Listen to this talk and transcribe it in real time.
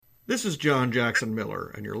This is John Jackson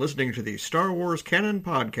Miller, and you're listening to the Star Wars Canon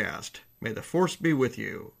Podcast. May the Force be with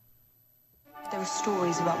you. There are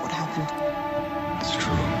stories about what happened. It's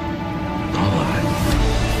true. All of it.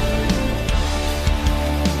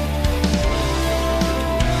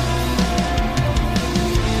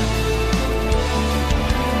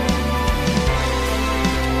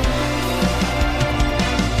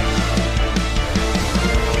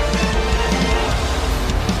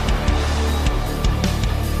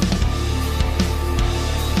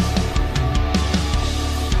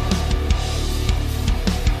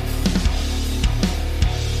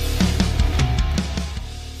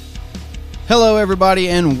 Hello, everybody,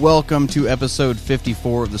 and welcome to episode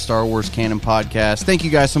 54 of the Star Wars Canon Podcast. Thank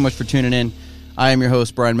you guys so much for tuning in. I am your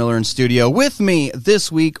host, Brian Miller, in studio. With me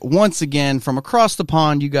this week, once again, from across the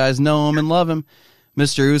pond, you guys know him and love him,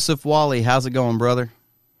 Mr. Yusuf Wally. How's it going, brother?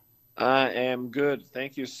 I am good.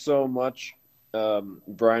 Thank you so much,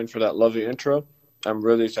 Brian, for that lovely intro. I'm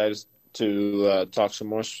really excited to talk some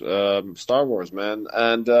more Star Wars, man.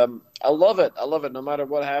 And I love it. I love it. No matter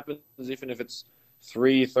what happens, even if it's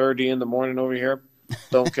 3:30 in the morning over here.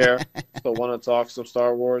 Don't care. Still want to talk some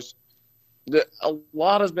Star Wars. A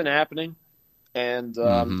lot has been happening, and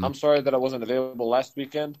I'm sorry that I wasn't available last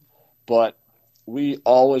weekend, but we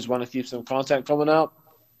always want to keep some content coming out.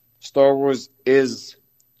 Star Wars is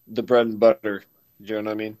the bread and butter. Do you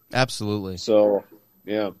know what I mean? Absolutely. So,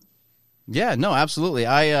 yeah. Yeah, no, absolutely.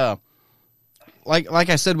 I like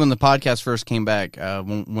I said when the podcast first came back,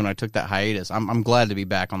 when I took that hiatus, I'm glad to be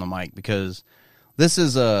back on the mic because This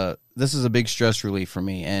is a big stress relief for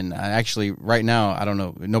me, and I actually right now I don't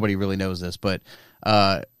know, nobody really knows this, but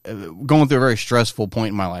going through a very stressful point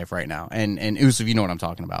in my life right now, and Yusuf, you know what I'm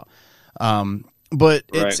talking about. But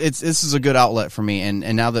Right. this is a good outlet for me, and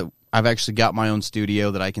now that I've actually got my own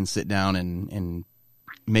studio that I can sit down and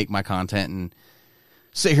make my content and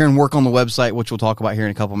sit here and work on the website, which we'll talk about here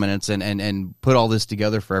in a couple minutes, and put all this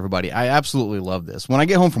together for everybody. I absolutely love this. When I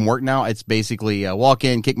get home from work now, it's basically walk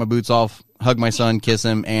in, kick my boots off, hug my son, kiss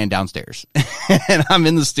him, and downstairs. And I'm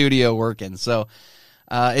in the studio working. So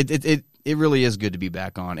it really is good to be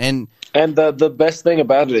back on. And the best thing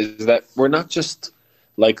about it is that we're not just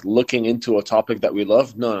like looking into a topic that we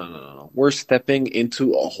love. No. We're stepping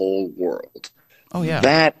into a whole world. oh yeah,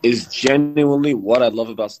 That is genuinely what I love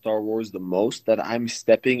about Star Wars the most, that I'm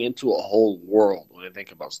stepping into a whole world when I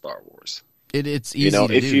think about Star Wars. it's easy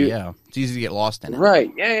to do. Yeah, it's easy to get lost in it.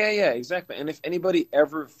 Right. Yeah, exactly. And if anybody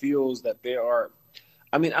ever feels that they are,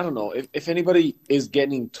 I mean, I don't know, if anybody is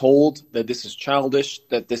getting told that this is childish,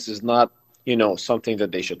 that this is not, something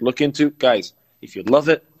that they should look into, guys, if you love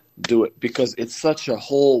it, do it, because it's such a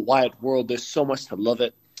whole wide world. There's so much to love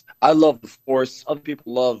it. I love the Force. Other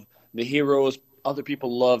people love the heroes. Other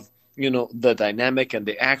people love, the dynamic and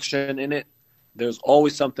the action in it. There's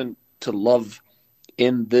always something to love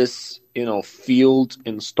in this, field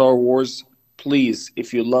in Star Wars. Please,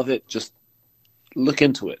 if you love it, just look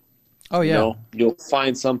into it. Oh yeah, You'll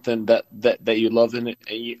find something that you love in it,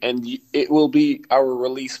 and it will be our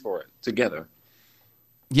release for it together.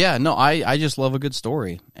 yeah. No, I just love a good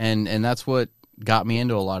story, and that's what got me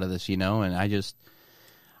into a lot of this, and I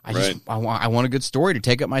want a good story to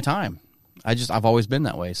take up my time. I've always been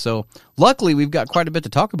that way. So luckily we've got quite a bit to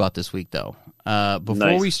talk about this week though. Before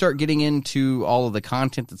Nice. we start getting into all of the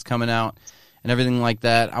content that's coming out and everything like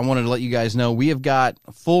that, I wanted to let you guys know we have got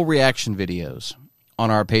full reaction videos on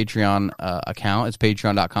our Patreon account. It's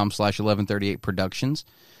patreon.com/1138productions.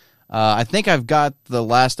 I think I've got the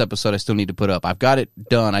last episode I still need to put up. I've got it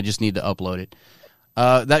done. I just need to upload it.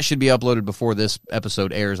 That should be uploaded before this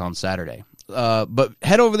episode airs on Saturday. But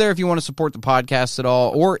head over there if you want to support the podcast at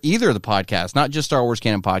all, or either of the podcasts, not just Star Wars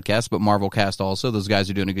Canon Podcast, but Marvel Cast also. Those guys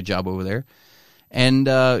are doing a good job over there. And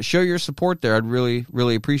show your support there. I'd really,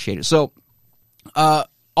 really appreciate it. So,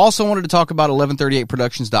 also wanted to talk about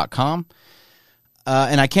 1138productions.com.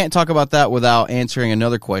 And I can't talk about that without answering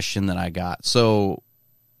another question that I got. So,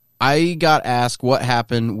 I got asked what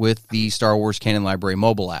happened with the Star Wars Canon Library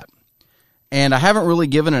mobile app. And I haven't really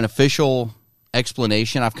given an official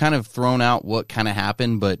explanation. I've kind of thrown out what kind of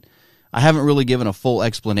happened, but I haven't really given a full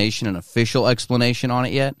explanation, an official explanation on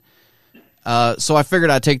it yet. So I figured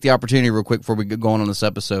I'd take the opportunity real quick before we get going on this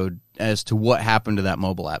episode as to what happened to that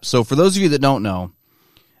mobile app. So for those of you that don't know,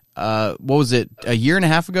 what was it, a year and a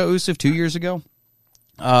half ago, Yusuf, 2 years ago?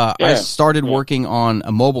 I started working on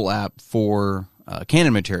a mobile app for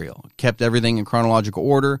Canon material. Kept everything in chronological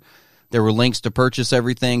order. There were links to purchase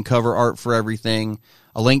everything, cover art for everything.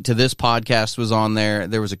 A link to this podcast was on there.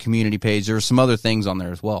 There was a community page. There were some other things on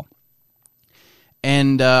there as well.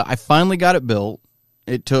 And I finally got it built.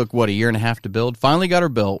 It took, a year and a half to build? Finally got her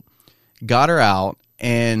built, got her out,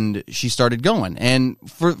 and she started going. And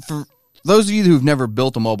for those of you who've never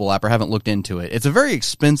built a mobile app or haven't looked into it, it's a very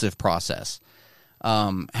expensive process.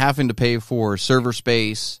 Having to pay for server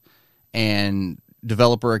space and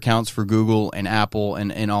developer accounts for Google and Apple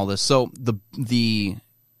and all this. So the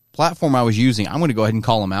platform I was using, I'm going to go ahead and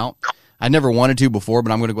call them out. I never wanted to before,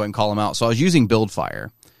 but I'm going to go ahead and call them out. So I was using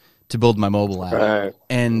BuildFire to build my mobile app. Right.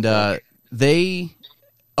 And they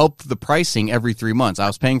upped the pricing every 3 months. I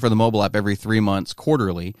was paying for the mobile app every 3 months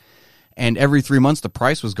quarterly. And every 3 months, the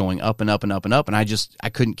price was going up and up and up and up. And I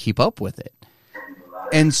couldn't keep up with it.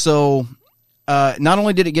 And so not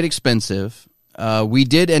only did it get expensive, we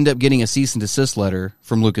did end up getting a cease and desist letter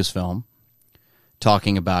from Lucasfilm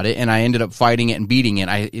talking about it, and I ended up fighting it and beating it.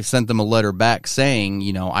 I sent them a letter back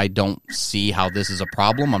saying, I don't see how this is a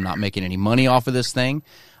problem. I'm not making any money off of this thing.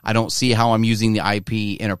 I don't see how I'm using the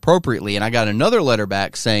IP inappropriately. And I got another letter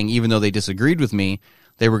back saying, even though they disagreed with me,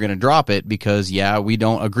 they were going to drop it because, we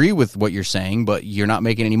don't agree with what you're saying, but you're not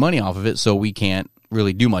making any money off of it, so we can't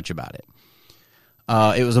really do much about it.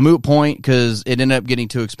 It was a moot point because it ended up getting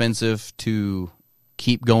too expensive to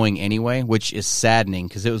keep going anyway, which is saddening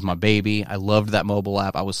because it was my baby. I loved that mobile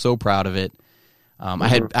app. I was so proud of it. I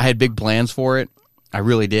had big plans for it. I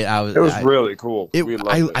really did. It was really cool.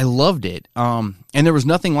 I loved it. And there was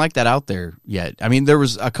nothing like that out there yet. I mean, there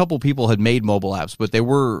was a couple people had made mobile apps, but they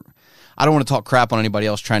were. I don't want to talk crap on anybody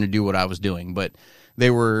else trying to do what I was doing, but they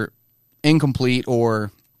were incomplete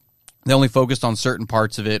or they only focused on certain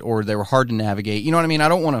parts of it, or they were hard to navigate. You know what I mean? I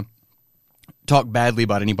don't want to talk badly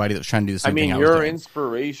about anybody that was trying to do the same thing I was doing. Your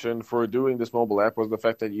inspiration for doing this mobile app was the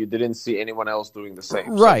fact that you didn't see anyone else doing the same.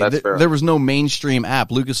 Right. So that's fair. There was no mainstream app.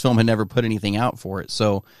 Lucasfilm had never put anything out for it.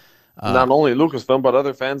 So not only Lucasfilm, but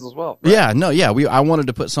other fans as well. Right? I wanted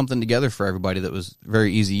to put something together for everybody that was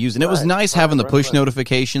very easy to use. And it was nice having the push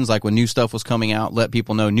notifications, like when new stuff was coming out, let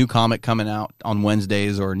people know new comic coming out on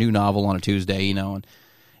Wednesdays or a new novel on a Tuesday, and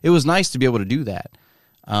it was nice to be able to do that.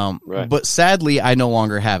 But sadly, I no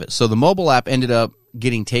longer have it. So the mobile app ended up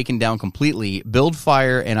getting taken down completely.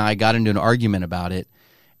 BuildFire and I got into an argument about it,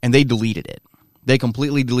 and they deleted it. They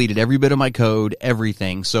completely deleted every bit of my code,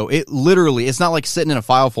 everything. So it's not like sitting in a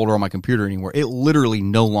file folder on my computer anymore. It literally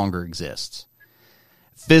no longer exists.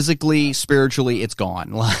 Physically, spiritually, it's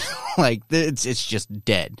gone. Like it's just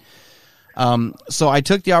dead. So I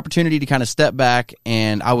took the opportunity to kind of step back,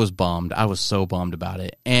 and I was bummed. I was so bummed about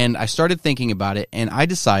it. And I started thinking about it, and I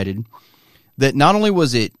decided that not only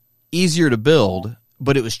was it easier to build,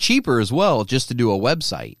 but it was cheaper as well just to do a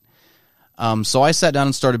website. So I sat down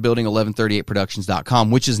and started building 1138productions.com,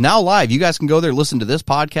 which is now live. You guys can go there, listen to this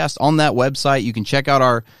podcast on that website. You can check out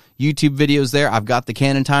our YouTube videos there. I've got the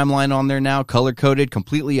canon timeline on there now, color-coded,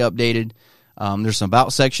 completely updated. There's some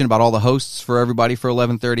about section about all the hosts for everybody for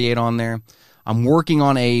 1138 on there. I'm working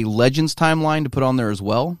on a Legends timeline to put on there as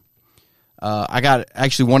well. I got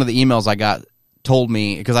actually one of the emails I got told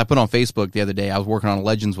me, because I put on Facebook the other day, I was working on a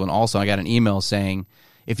Legends one also. I got an email saying,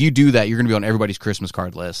 if you do that, you're going to be on everybody's Christmas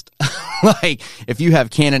card list. Like, if you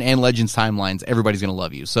have canon and Legends timelines, everybody's going to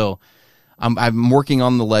love you. So I'm working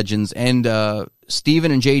on the Legends. And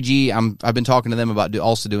Steven and JG, I've been talking to them about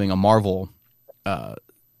also doing a Marvel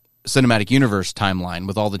cinematic universe timeline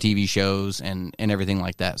with all the TV shows and everything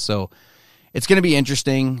like that. So it's going to be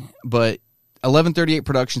interesting, but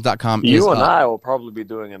 1138productions.com you and I will probably be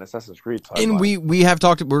doing an Assassin's Creed timeline. And we have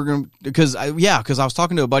talked, we're going to, because I was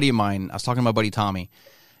talking to a buddy of mine, I was talking to my buddy Tommy,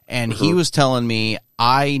 and he was telling me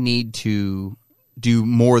I need to do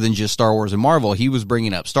more than just Star Wars and Marvel. He was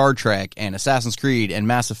bringing up Star Trek and Assassin's Creed and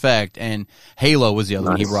Mass Effect, and Halo was the other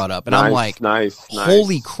one he brought up. And I'm like,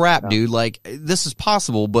 holy crap, dude, like, this is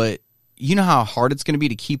possible, but you know how hard it's going to be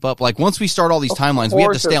to keep up? Like, once we start all these timelines, we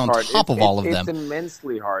have to stay on top of all of them. It's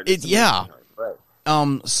immensely hard.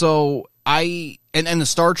 So and the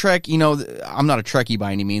Star Trek, I'm not a Trekkie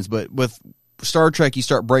by any means, but with Star Trek, you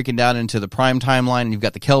start breaking down into the Prime timeline, and you've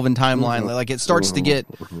got the Kelvin timeline. Like, it starts to get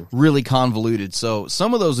really convoluted. So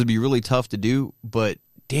some of those would be really tough to do, but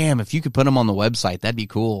damn, if you could put them on the website, that'd be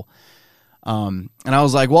cool. And I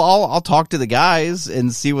was like, well, I'll talk to the guys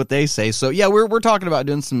and see what they say. So yeah, we're talking about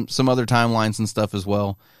doing some other timelines and stuff as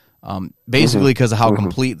well. Basically because of how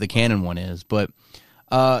complete the canon one is. But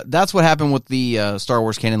that's what happened with the Star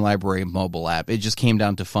Wars Canon Library mobile app. It just came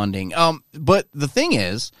down to funding. But the thing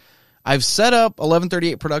is, I've set up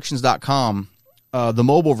 1138productions.com, the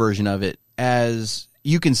mobile version of it, as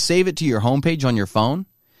you can save it to your homepage on your phone,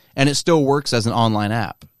 and it still works as an online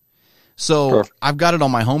app. So perfect. I've got it on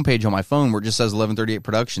my homepage on my phone where it just says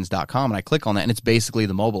 1138productions.com, and I click on that, and it's basically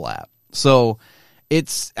the mobile app. So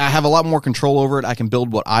I have a lot more control over it. I can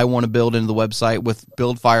build what I want to build into the website. With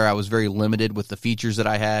BuildFire, I was very limited with the features that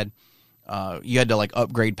I had. You had to like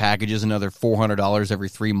upgrade packages another $400 every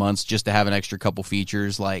 3 months just to have an extra couple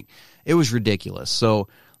features. Like, it was ridiculous. So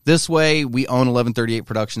this way, we own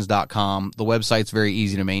 1138productions.com. The website's very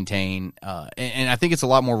easy to maintain, and I think it's a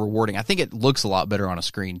lot more rewarding. I think it looks a lot better on a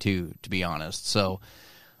screen too, to be honest. So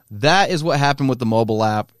that is what happened with the mobile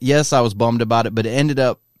app. Yes, I was bummed about it, but it ended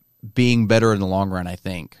up being better in the long run, I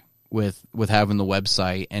think, with having the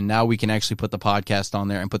website. And now we can actually put the podcast on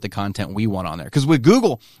there and put the content we want on there. Because with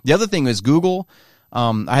Google, the other thing is Google,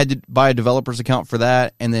 I had to buy a developer's account for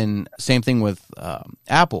that, and then same thing with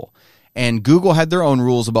Apple. And Google had their own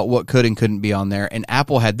rules about what could and couldn't be on there, and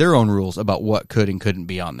Apple had their own rules about what could and couldn't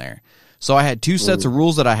be on there. So I had two sets of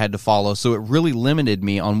rules that I had to follow, so it really limited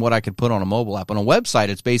me on what I could put on a mobile app. On a website,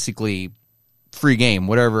 it's basically free game,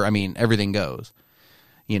 whatever. I mean, everything goes,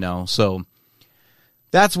 so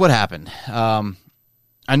that's what happened.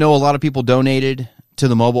 I know a lot of people donated to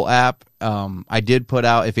the mobile app. I did put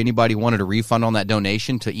out, if anybody wanted a refund on that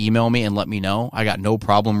donation, to email me and let me know. I got no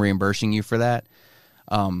problem reimbursing you for that.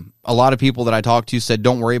 A lot of people that I talked to said,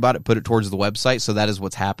 don't worry about it, put it towards the website. So that is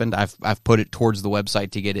what's happened. I've put it towards the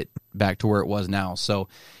website to get it back to where it was now. So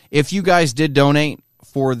if you guys did donate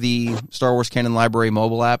for the Star Wars Canon Library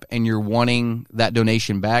mobile app and you're wanting that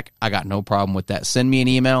donation back, I got no problem with that. Send me an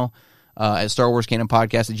email at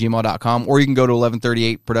StarWarsCanonPodcast@gmail.com, or you can go to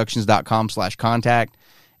 1138productions.com/contact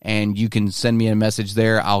and you can send me a message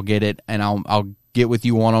there. I'll get it, and I'll get with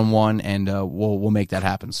you one-on-one, and we'll make that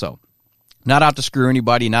happen. So, not out to screw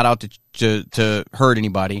anybody, not out to hurt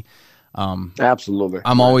anybody. Absolutely.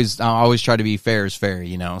 I always try to be fair is fair,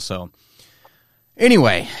 So,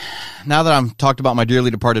 anyway, now that I've talked about my dearly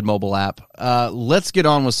departed mobile app, let's get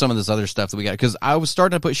on with some of this other stuff that we got. Because I was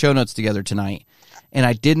starting to put show notes together tonight, and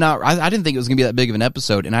I didn't think it was going to be that big of an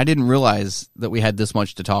episode, and I didn't realize that we had this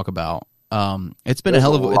much to talk about. It's been a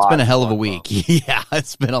hell of a week. Yeah,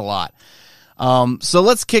 it's been a lot. So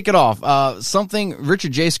let's kick it off. Something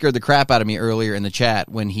Richard J scared the crap out of me earlier in the chat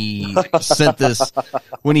when he sent this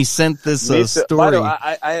story.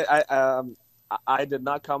 I did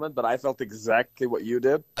not comment, but I felt exactly what you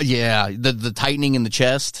did. Yeah, the tightening in the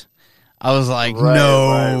chest. I was like,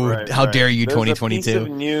 no, how dare you, There's 2022. a piece of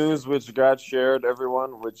news which got shared,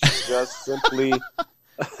 everyone, which just simply...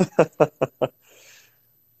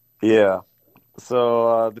 Yeah.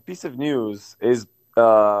 So the piece of news is,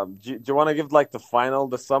 do you want to give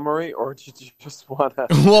the summary, or do you just want to,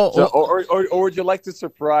 or would you like to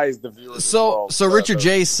surprise the viewers? So Richard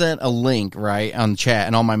J sent a link right on chat,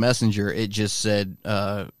 and on my messenger it just said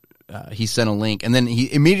he sent a link, and then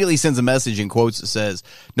he immediately sends a message in quotes that says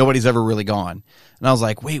nobody's ever really gone, and I was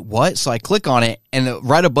like, wait, what? So I click on it, and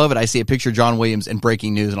right above it I see a picture of John Williams in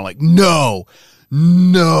breaking news, and I'm like, no,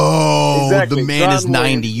 exactly. The man John is 90.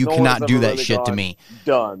 Williams, you cannot do that really shit to me.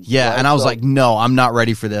 Done. Yeah, right? And I was like, no, I'm not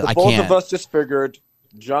ready for this. I can't. Both of us just figured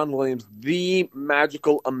John Williams, the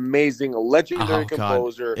magical, amazing, legendary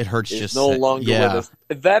composer, it hurts is just no longer with us.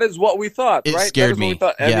 That is what we thought, right? Scared me.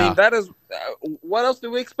 I mean, that is what else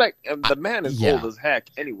do we expect? The man is old as heck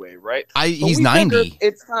anyway, right? He's 90.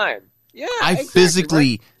 It's time. Yeah, I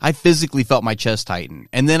physically felt my chest tighten,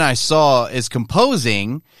 and then I saw is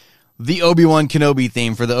composing the Obi-Wan Kenobi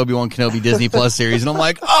theme for the Obi-Wan Kenobi Disney Plus series, and I'm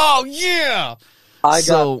like, oh yeah. I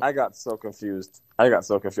got so confused. I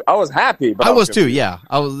was happy, but I was too. Yeah,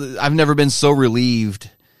 I've never been so relieved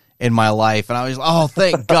in my life, and I was, oh,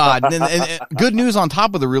 thank God. and good news on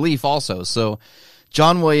top of the relief also. So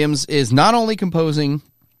John Williams is not only composing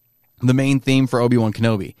the main theme for Obi-Wan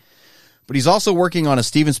Kenobi, but he's also working on a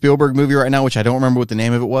Steven Spielberg movie right now, which I don't remember what the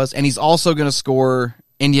name of it was, and he's also going to score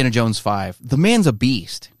Indiana Jones 5. The man's a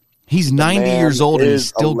beast. He's 90 years old and he's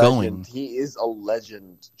still going. He is a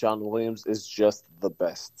legend. John Williams is just the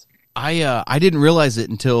best. I didn't realize it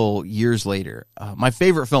until years later. My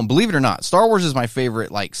favorite film, believe it or not, Star Wars is my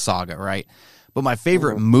favorite saga, right? But my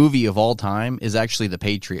favorite movie of all time is actually The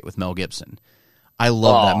Patriot with Mel Gibson. I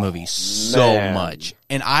love that movie so much.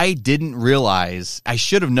 And I didn't realize, I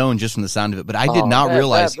should have known just from the sound of it, but I did not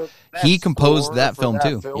realize he composed that film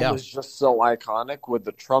too. Film is just so iconic with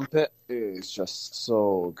the trumpet. It's just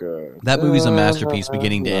so good. That movie's a masterpiece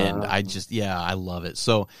beginning to end. I love it.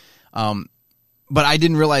 So, but I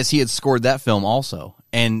didn't realize he had scored that film also.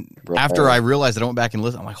 And after I realized it, I went back and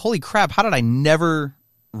listened. I'm like, holy crap, how did I never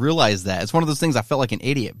realize that? It's one of those things I felt like an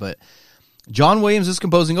idiot, but John Williams is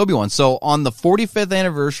composing Obi-Wan. So on the 45th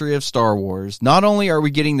anniversary of Star Wars, not only are we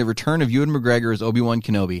getting the return of Ewan McGregor as Obi-Wan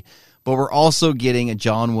Kenobi, but we're also getting a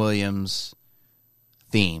John Williams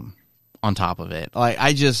theme on top of it.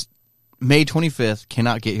 May 25th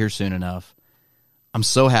cannot get here soon enough. I'm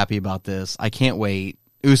so happy about this. I can't wait.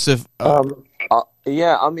 Usif.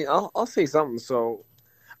 Yeah, I mean, I'll say something. So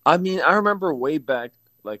I mean, I remember way back,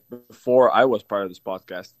 like before I was part of this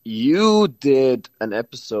podcast, you did an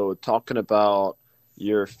episode talking about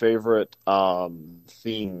your favorite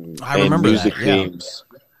theme I and remember music that, yeah. themes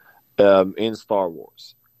in Star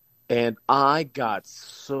Wars, and I got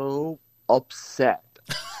so upset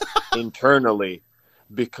internally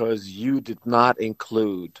because you did not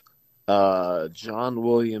include John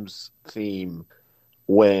Williams' theme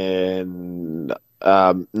when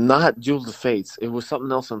not Duel of the Fates. It was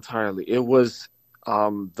something else entirely. It was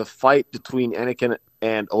the fight between Anakin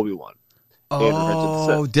and Obi-Wan. in Revenge of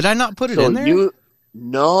the Oh, Sith. did I not put it So in there?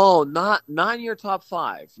 no, not in your top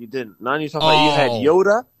 5. You didn't. Not in your top 5. You had Oh.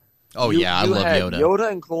 Yoda. Oh, You- yeah, I you love had Yoda.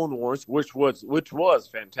 Yoda in Clone Wars, which was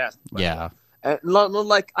fantastic. by the way. Yeah. And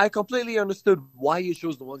like I completely understood why you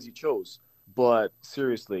chose the ones you chose, but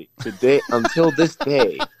seriously, today until this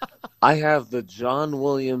day, I have the John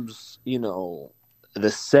Williams, the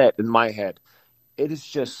set in my head. It is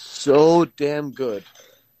just so damn good,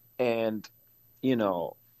 and he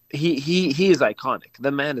is iconic.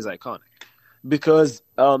 The man is iconic because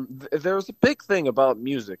there's a big thing about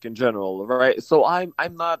music in general, right? So I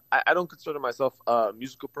don't consider myself a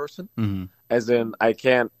musical person. Mhm. As in, I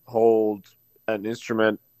can't hold an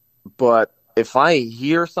instrument, but if I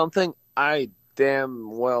hear something, I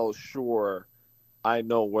damn well sure I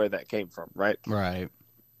know where that came from, right? Right.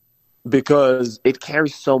 Because it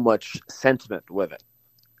carries so much sentiment with it.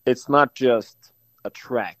 It's not just a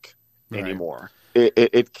track Right. anymore.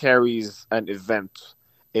 It carries an event.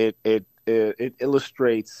 It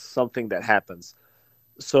illustrates something that happens.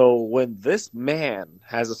 So when this man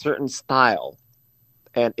has a certain style,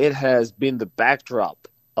 and it has been the backdrop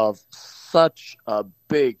of such a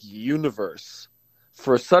big universe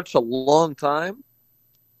for such a long time,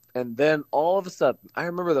 and then all of a sudden, I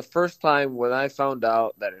remember the first time when I found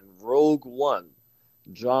out that in Rogue One,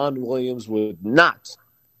 John Williams would not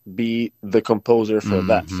be the composer for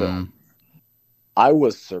that Mhm. film. I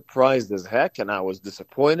was surprised as heck, and I was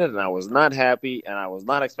disappointed, and I was not happy, and I was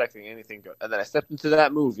not expecting anything good. And then I stepped into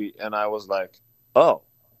that movie, and I was like, oh,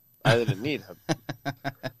 I didn't need him.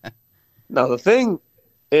 Now, the thing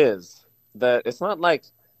is that it's not like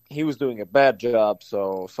he was doing a bad job,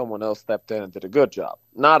 so someone else stepped in and did a good job.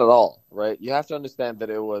 Not at all, right? You have to understand that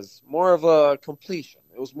it was more of a completion.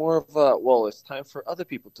 It was more of a, well, it's time for other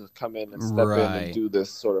people to come in and step in Right. and do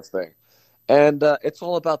this sort of thing. And it's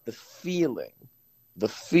all about the feeling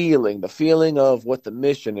of what the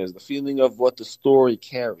mission is, the feeling of what the story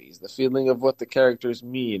carries, the feeling of what the characters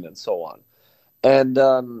mean, and so on. And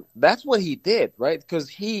that's what he did, right? Because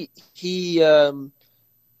he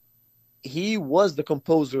was the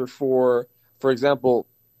composer for example,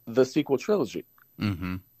 the sequel trilogy.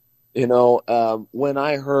 Mm-hmm. When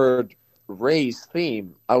I heard Rey's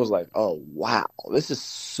theme, I was like, oh, wow, this is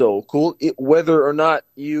so cool. Whether or not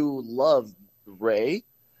you love Rey,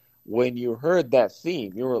 when you heard that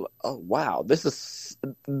theme, you were like, oh, wow, this is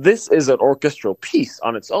an orchestral piece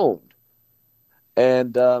on its own.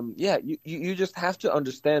 And you just have to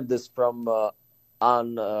understand this from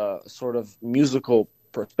on sort of musical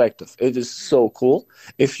perspective. It is so cool.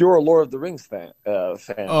 If you're a Lord of the Rings fan,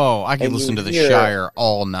 Oh, I could and listen you to the hear- Shire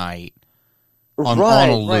all night. on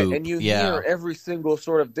a loop, and you yeah. hear every single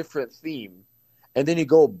sort of different theme, and then you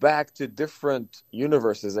go back to different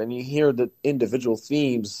universes, and you hear the individual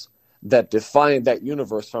themes that define that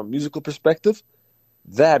universe from a musical perspective.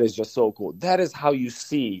 That is just so cool. That is how you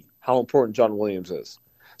see how important John Williams is.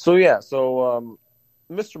 So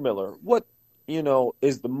Mr. Miller, what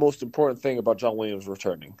is the most important thing about John Williams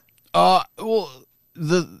returning? Well,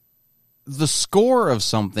 the score of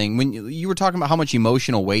something, when you were talking about how much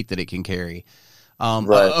emotional weight that it can carry.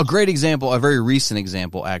 Right. A great example, a very recent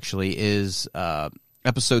example actually, is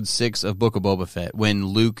episode 6 of Book of Boba Fett, when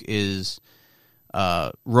Luke is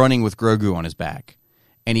running with Grogu on his back.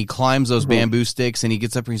 And he climbs those bamboo sticks, and he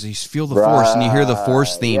gets up and he says, "Feel the force," and you hear the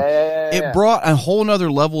force theme. Yeah. It brought a whole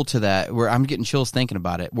nother level to that, where I'm getting chills thinking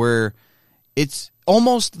about it, where it's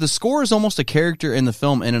almost, the score is almost a character in the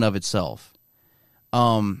film in and of itself.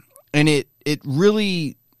 And it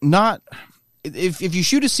really not, if you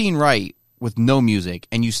shoot a scene right with no music,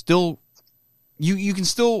 and you still, you can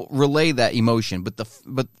still relay that emotion, but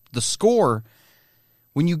the score,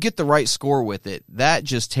 when you get the right score with it, that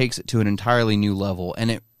just takes it to an entirely new level.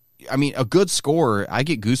 And a good score, I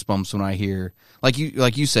get goosebumps when I hear, like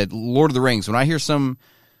you said, Lord of the Rings. When I hear some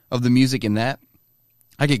of the music in that,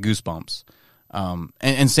 I get goosebumps.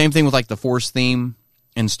 And same thing with like the Force theme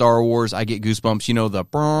in Star Wars, I get goosebumps.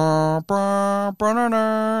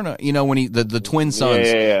 When the twin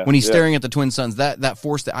suns, when he's staring at the twin suns, that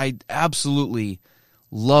Force, that I absolutely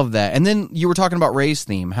love that. And then you were talking about Rey's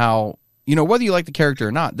theme, how whether you like the character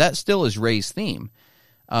or not, that still is Rey's theme.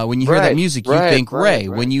 When you hear that music, you think Rey.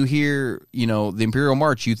 Right. When you hear, the Imperial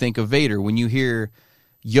March, you think of Vader. When you hear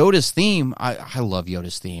Yoda's theme, I love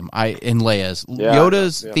Yoda's theme. And Leia's.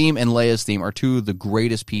 Yoda's theme and Leia's theme are two of the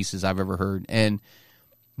greatest pieces I've ever heard. And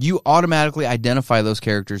you automatically identify those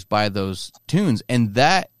characters by those tunes, and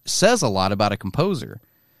that says a lot about a composer.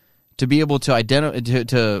 To be able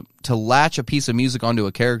to to latch a piece of music onto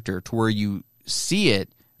a character to where you see it,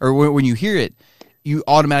 or when you hear it, you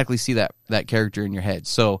automatically see that character in your head.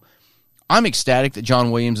 So I'm ecstatic that John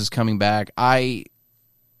Williams is coming back. The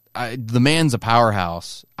man's a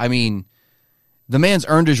powerhouse. I mean, the man's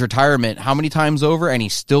earned his retirement how many times over, and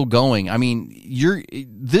he's still going. I mean,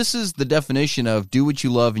 this is the definition of do what you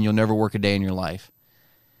love and you'll never work a day in your life.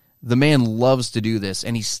 The man loves to do this,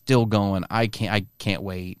 and he's still going. I can't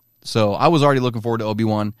wait. So I was already looking forward to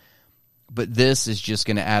Obi-Wan, but this is just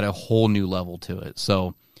going to add a whole new level to it.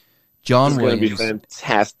 So John Williams be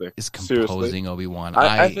fantastic. Is composing Obi-Wan.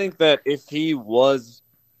 I think that if he was,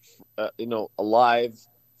 alive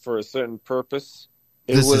for a certain purpose,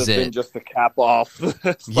 it would have been just to cap off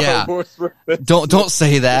Star Wars. Don't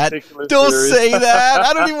say that. Don't say that.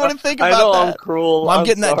 I don't even want to think about that. I know I'm cruel. I'm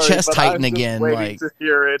getting that chest tighten again. Waiting to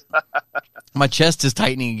hear it. My chest is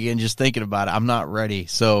tightening again just thinking about it. I'm not ready.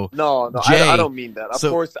 So no, Jay, I don't mean that. Of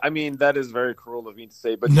course, I mean that is very cruel of me to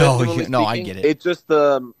say. But no, speaking, I get it. It just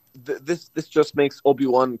this just makes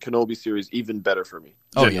Obi-Wan Kenobi series even better for me.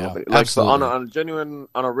 Genuinely. Oh yeah, absolutely. So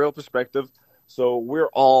on a real perspective. So we're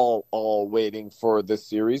all waiting for this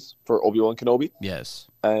series for Obi-Wan Kenobi. Yes,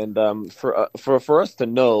 and for us to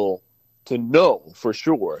know for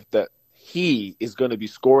sure that he is going to be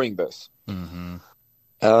scoring this, on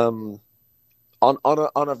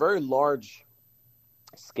a very large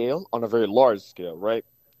scale, right?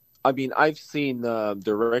 I mean, I've seen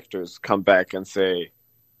directors come back and say,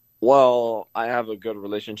 "Well, I have a good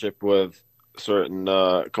relationship with a certain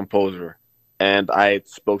composer." And I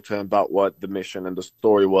spoke to him about what the mission and the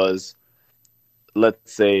story was.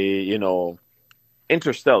 Let's say,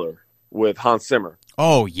 Interstellar with Hans Zimmer.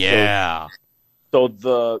 Oh, yeah. So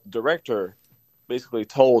the director basically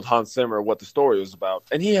told Hans Zimmer what the story was about.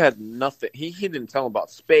 And he had nothing. He didn't tell him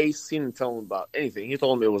about space. He didn't tell him about anything. He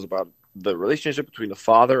told him it was about the relationship between the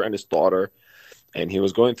father and his daughter. And he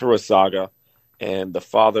was going through a saga. And the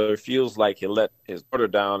father feels like he let his daughter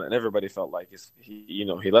down. And everybody felt like he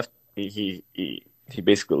left. He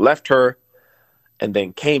basically left her and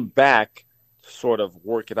then came back to sort of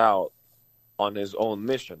work it out on his own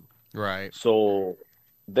mission. Right. So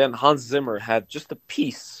then Hans Zimmer had just a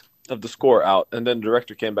piece of the score out, and then the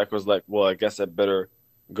director came back and was like, well, I guess I better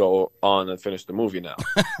go on and finish the movie now.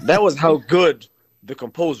 That was how good the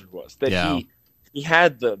composer was. That he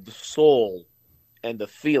had the soul and the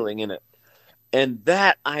feeling in it. And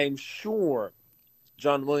that I'm sure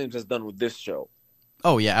John Williams has done with this show.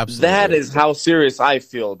 Oh, yeah, absolutely. That is how serious I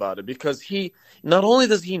feel about it, because he not only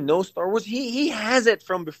does he know Star Wars, he has it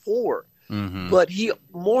from before, but he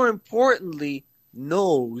more importantly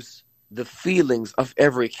knows the feelings of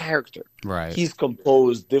every character. Right. He's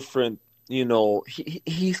composed different,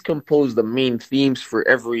 he's composed the main themes for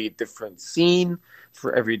every different scene,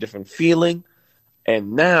 for every different feeling.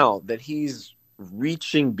 And now that he's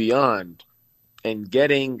reaching beyond and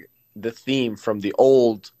getting the theme from the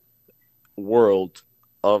old world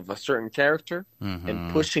of a certain character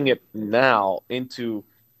and pushing it now into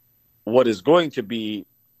what is going to be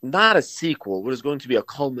not a sequel, what is going to be a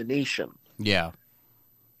culmination. Yeah.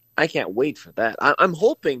 I can't wait for that. I'm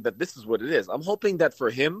hoping that this is what it is. I'm hoping that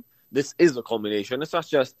for him, this is a culmination. It's not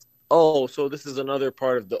just, so this is another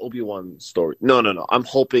part of the Obi-Wan story. No. I'm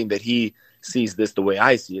hoping that he sees this the way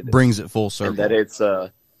I see it. Brings it full circle. And that it's,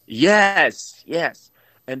 yes.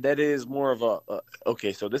 And that is more of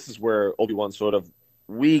okay, so this is where Obi-Wan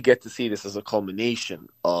we get to see this as a culmination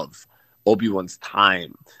of Obi-Wan's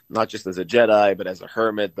time, not just as a Jedi, but as a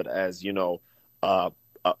hermit, but as, a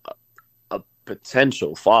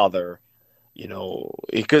potential father,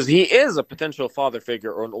 because he is a potential father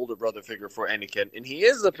figure or an older brother figure for Anakin, and he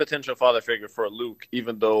is a potential father figure for Luke,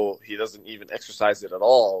 even though he doesn't even exercise it at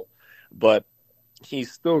all. But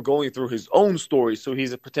he's still going through his own story, so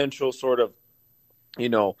he's a potential sort of,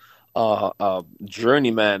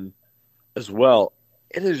 journeyman as well.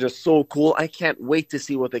 It is just so cool. I can't wait to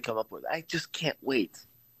see what they come up with. I just can't wait,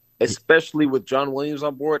 especially with John Williams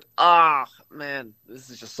on board. Man, this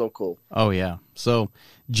is just so cool. Oh yeah. So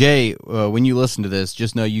Jay, when you listen to this,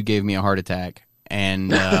 just know you gave me a heart attack, and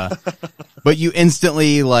but you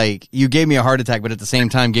instantly you gave me a heart attack, but at the same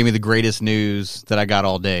time gave me the greatest news that I got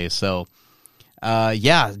all day. So.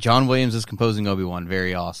 John Williams is composing Obi-Wan.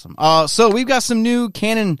 Very awesome. So we've got some new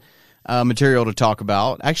canon material to talk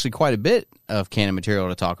about. Actually, quite a bit of canon material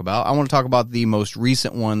to talk about. I want to talk about the most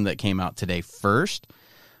recent one that came out today first.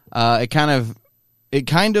 It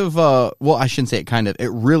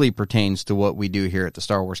really pertains to what we do here at the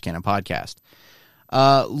Star Wars Canon Podcast.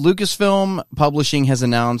 Lucasfilm Publishing has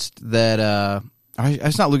announced that,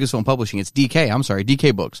 it's not Lucasfilm Publishing, it's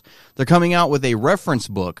DK Books. They're coming out with a reference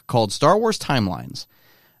book called Star Wars Timelines.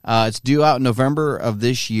 It's due out in November of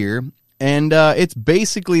this year, and it's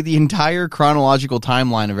basically the entire chronological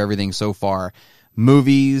timeline of everything so far.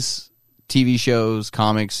 Movies, TV shows,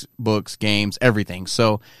 comics, books, games, everything.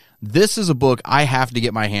 So this is a book I have to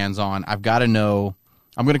get my hands on. I've got to know.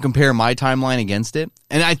 I'm going to compare my timeline against it.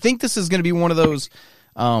 And I think this is going to be one of those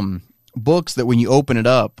books that when you open it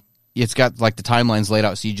up, it's got like the timelines laid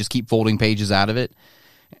out, so you just keep folding pages out of it.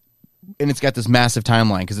 And it's got this massive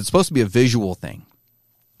timeline because it's supposed to be a visual thing.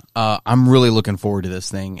 I'm really looking forward to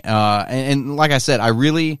this thing. And like I said, I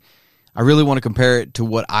really want to compare it to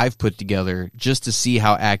what I've put together just to see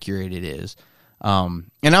how accurate it is.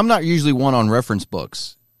 And I'm not usually one on reference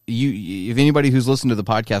books. If anybody who's listened to the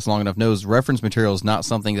podcast long enough knows, reference material is not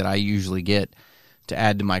something that I usually get to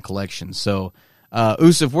add to my collection. So,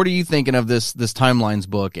 Usuf, what are you thinking of this Timelines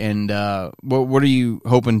book, and what are you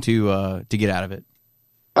hoping to get out of it?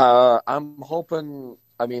 I'm hoping.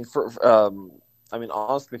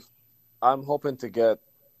 Honestly, I'm hoping to get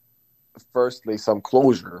firstly some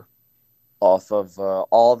closure off of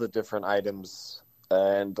all the different items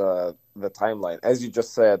and the timeline. As you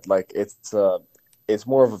just said, like it's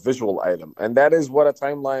more of a visual item, and that is what a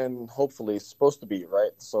timeline hopefully is supposed to be,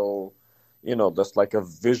 right? So, just like a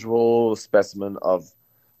visual specimen of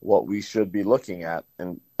what we should be looking at.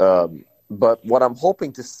 And but what I'm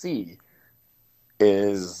hoping to see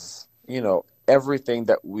is, everything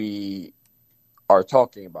that we are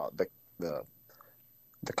talking about, the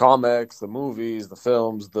comics, the movies, the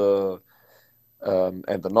films, and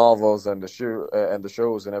the novels and the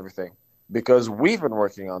shows and everything, because we've been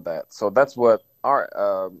working on that. So that's what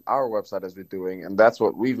our website has been doing, and that's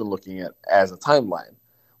what we've been looking at as a timeline.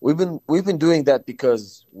 We've been doing that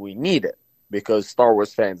because we need it, because Star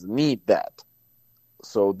Wars fans need that.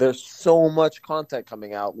 So there's so much content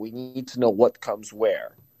coming out. We need to know what comes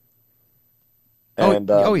where. And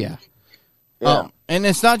yeah. And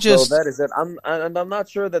it's not just. So that is it. I'm not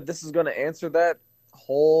sure that this is going to answer that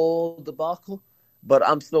whole debacle, but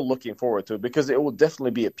I'm still looking forward to it because it will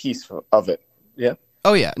definitely be a piece of it. Yeah.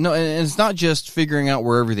 Oh yeah. No, and it's not just figuring out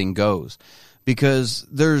where everything goes, because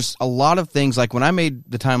there's a lot of things. Like when I made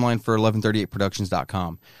the timeline for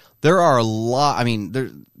 1138productions.com, there are a lot. I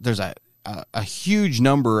mean, there's a huge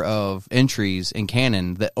number of entries in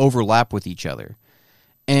canon that overlap with each other,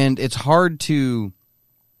 and it's hard to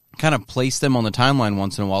kind of place them on the timeline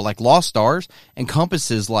once in a while. Like Lost Stars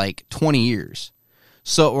encompasses like 20 years.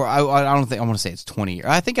 So, or I don't think I want to say it's 20 years.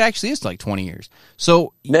 I think it actually is like 20 years.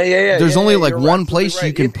 So there's only like one place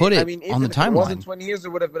you can put it on the timeline. If it wasn't 20 years, it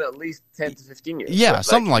would have been at least 10 to 15 years. Yeah,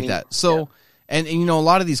 something like that. So, and a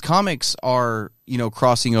lot of these comics are,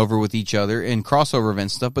 crossing over with each other and crossover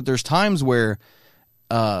event stuff, but there's times where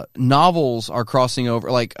novels are crossing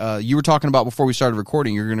over. Like you were talking about before we started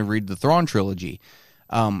recording, you're going to read the Thrawn trilogy.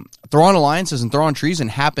 Thrawn Alliances and Thrawn Treason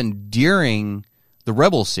happened during the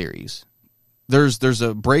Rebels series. There's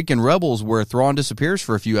a break in Rebels where Thrawn disappears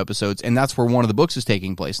for a few episodes, and that's where one of the books is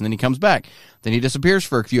taking place. And then he comes back. Then he disappears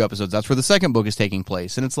for a few episodes. That's where the second book is taking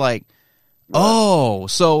place. And it's like,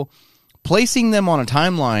 so placing them on a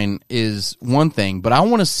timeline is one thing, but I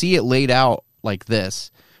want to see it laid out like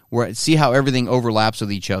this, where I see how everything overlaps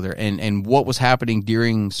with each other and what was happening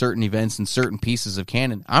during certain events and certain pieces of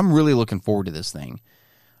canon. I'm really looking forward to this thing.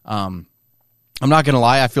 I'm not going to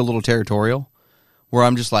lie, I feel a little territorial, where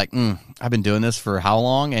I'm just like, I've been doing this for how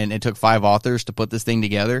long? And it took 5 authors to put this thing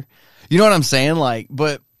together. You know what I'm saying? Like,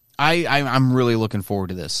 but I'm really looking forward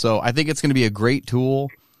to this. So I think it's going to be a great tool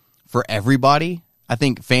for everybody. I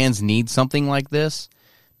think fans need something like this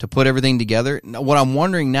to put everything together. What I'm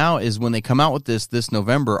wondering now is when they come out with this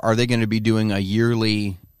November, are they going to be doing a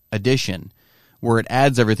yearly edition where it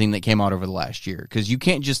adds everything that came out over the last year? Because you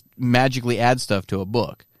can't just magically add stuff to a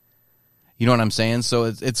book. You know what I'm saying? So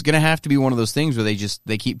it's going to have to be one of those things where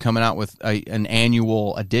they keep coming out with an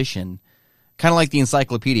annual edition, kind of like the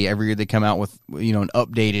encyclopedia. Every year they come out with an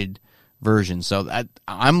updated version. So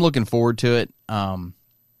I'm looking forward to it.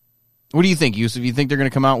 What do you think, Yusuf? You think they're going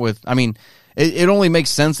to come out with? I mean, it only makes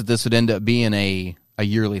sense that this would end up being a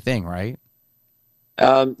yearly thing, right?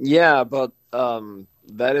 Yeah, but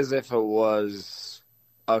that is if it was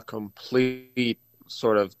a complete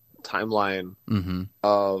sort of timeline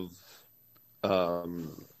of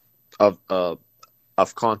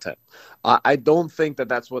of content. I don't think that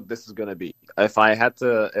that's what this is going to be. If I had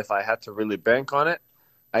to really bank on it,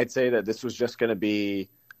 I'd say that this was just going to be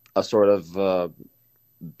a sort of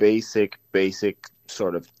basic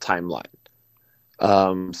sort of timeline.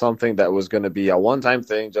 Something that was going to be a one-time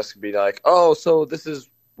thing, just to be like, oh, so this is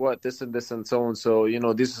what this and this and so and so. You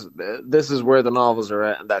know, this is where the novels are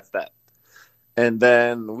at, and that's that. And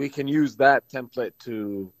then we can use that template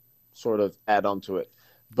to sort of add on to it.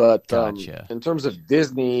 But Gotcha. In terms of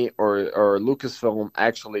Disney or Lucasfilm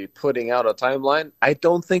actually putting out a timeline, I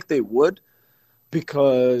don't think they would,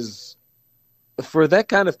 because for that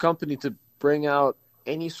kind of company to bring out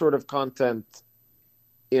any sort of content,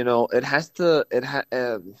 you know,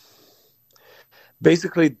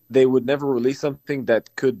 basically they would never release something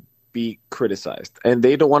that could be criticized, and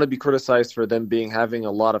they don't want to be criticized for them having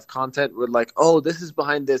a lot of content with like, oh, this is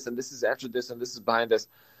behind this and this is after this and this is behind this.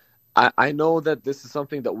 I know that this is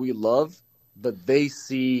something that we love, but they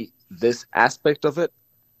see this aspect of it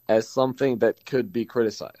as something that could be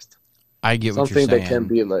criticized. I get what Something you're saying. that can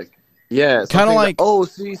be like, yeah, Kind of like, oh,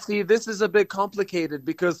 see, this is a bit complicated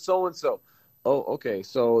because so and so. Oh, okay,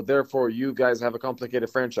 so therefore you guys have a complicated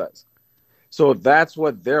franchise. So that's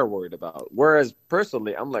what they're worried about. Whereas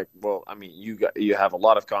personally, I'm like, well, I mean, you have a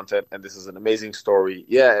lot of content, and this is an amazing story.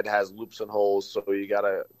 Yeah, it has loops and holes, so you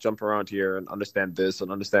gotta jump around here and understand this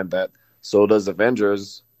and understand that. So does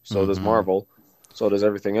Avengers. So does Marvel. So does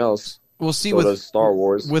everything else. we'll see So does Star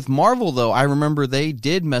Wars. with Marvel though. I remember they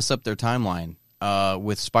did mess up their timeline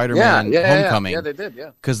with Spider-Man Homecoming. Yeah, they did.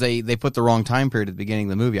 Yeah. Because they put the wrong time period at the beginning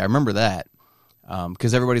of the movie. I remember that.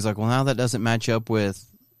 Because everybody's like, well, now that doesn't match up with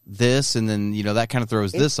this, and then, you know, that kind of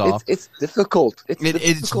throws this off. It's difficult. It's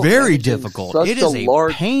difficult very managing difficult. such It is a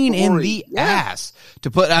large pain in story. the Yeah. ass to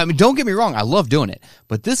put. I mean, don't get me wrong, I love doing it,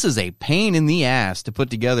 but this is a pain in the ass to put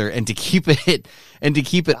together and to keep it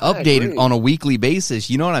updated agree. on a weekly basis.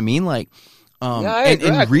 You know what I mean? Like, I and agree.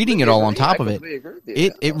 I reading it completely all on agree. top I of it. completely agree with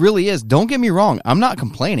you. It really is. Don't get me wrong. I'm not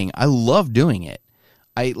complaining. I love doing it.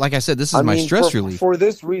 Like I said, this is my stress relief. For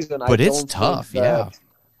this reason, But I it's don't tough, think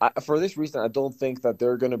that, for this reason, I don't think that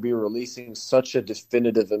they're going to be releasing such a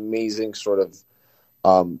definitive, amazing sort of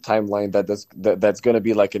timeline that's going to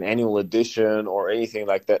be like an annual edition or anything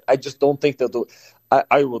like that. I just don't think they'll do it.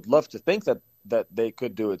 I would love to think that they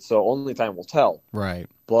could do it, so only time will tell. Right.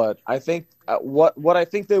 But I think what I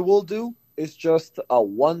think they will do is just a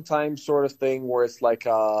one-time sort of thing where it's like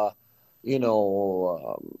a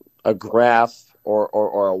graph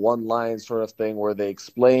or a one-line sort of thing where they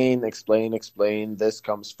explain. This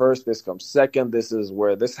comes first. This comes second. This is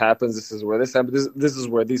where this happens. This is where this happens. This is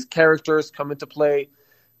where these characters come into play,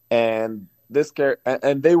 and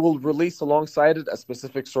and they will release alongside it a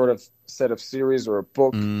specific sort of set of series or a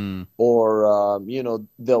book, or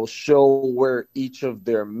they'll show where each of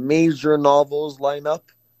their major novels line up.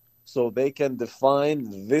 So they can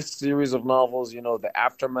define this series of novels. You know, the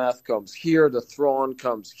Aftermath comes here, the Thrawn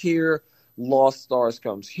comes here, Lost Stars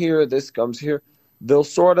comes here, this comes here. They'll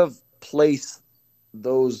sort of place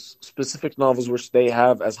those specific novels which they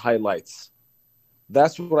have as highlights.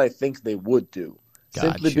 That's what I think they would do.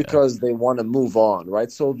 Simply Gotcha. because they want to move on, right?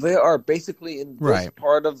 So they are basically in this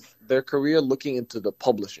part of their career looking into the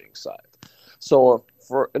publishing side. So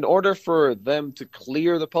in order for them to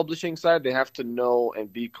clear the publishing side, they have to know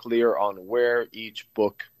and be clear on where each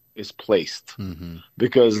book is placed,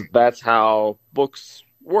 because that's how books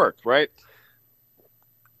work, right?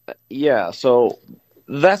 Yeah, so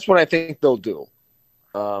that's what I think they'll do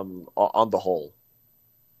on the whole.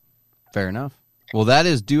 Fair enough. Well, that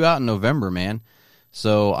is due out in November, man.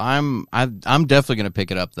 So I'm definitely going to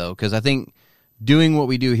pick it up though, because I think doing what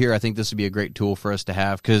we do here, I think this would be a great tool for us to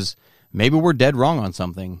have, because maybe we're dead wrong on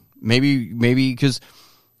something. Maybe because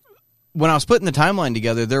when I was putting the timeline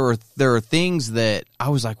together, there are things that I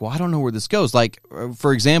was like, well, I don't know where this goes. Like,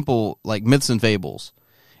 for example, like Myths and Fables.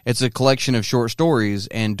 It's a collection of short stories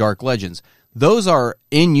and dark legends. Those are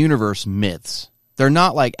in-universe myths. They're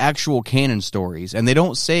not like actual canon stories, and they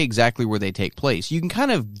don't say exactly where they take place. You can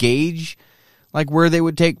kind of gauge like where they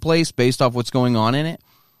would take place based off what's going on in it,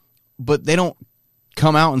 but they don't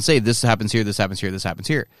come out and say this happens here, this happens here, this happens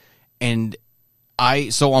here. And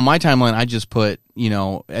so on my timeline, I just put,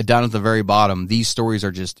 down at the very bottom, these stories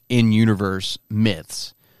are just in-universe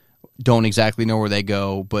myths. Don't exactly know where they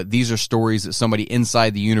go, but these are stories that somebody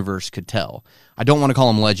inside the universe could tell. I don't want to call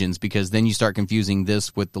them legends, because then you start confusing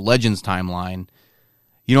this with the Legends timeline.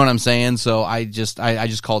 You know what I'm saying? So I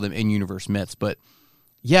just call them in-universe myths. But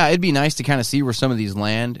yeah, it'd be nice to kind of see where some of these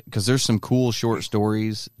land, because there's some cool short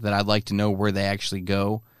stories that I'd like to know where they actually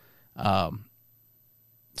go.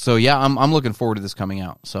 So yeah, I'm looking forward to this coming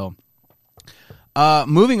out. So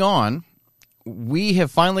moving on, we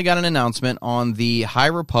have finally got an announcement on the High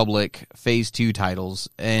Republic Phase 2 titles,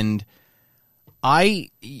 and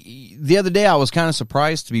the other day I was kind of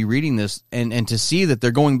surprised to be reading this and to see that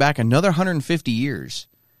they're going back another 150 years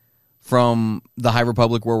from the High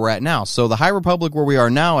Republic where we're at now. So the High Republic where we are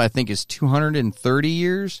now, I think, is 230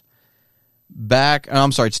 years back.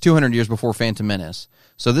 I'm sorry, it's 200 years before Phantom Menace.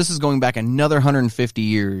 So this is going back another 150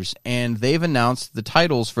 years, and they've announced the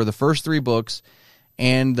titles for the first 3 books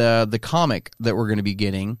and the comic that we're going to be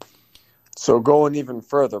getting. So going even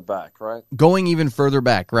further back, right? Going even further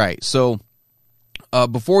back, right. So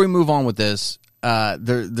before we move on with this,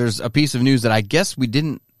 there's a piece of news that I guess we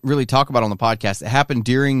didn't really talk about on the podcast. It happened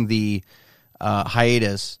during the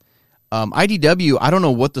hiatus. IDW, I don't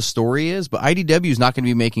know what the story is, but IDW is not going to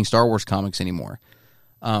be making Star Wars comics anymore.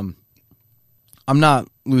 I'm not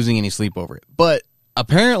losing any sleep over it. But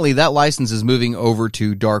apparently that license is moving over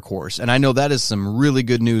to Dark Horse, and I know that is some really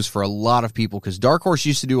good news for a lot of people because Dark Horse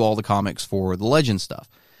used to do all the comics for the Legend stuff.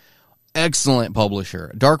 Excellent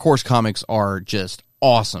publisher. Dark Horse comics are just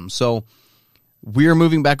awesome. So we are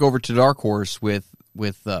moving back over to Dark Horse with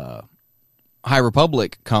High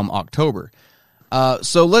Republic come October.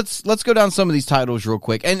 So let's go down some of these titles real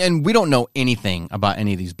quick. And we don't know anything about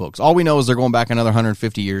any of these books. All we know is they're going back another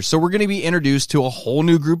 150 years. So we're going to be introduced to a whole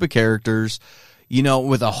new group of characters,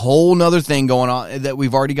 with a whole nother thing going on that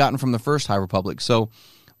we've already gotten from the first High Republic. So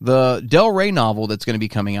the Del Rey novel that's going to be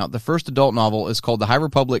coming out, the first adult novel, is called The High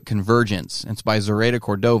Republic Convergence. It's by Zoraida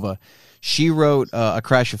Cordova. She wrote A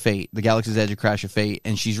Crash of Fate, The Galaxy's Edge, A Crash of Fate,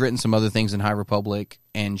 and she's written some other things in High Republic,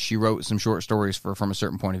 and she wrote some short stories from a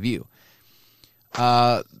certain point of view.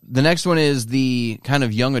 The next one is the kind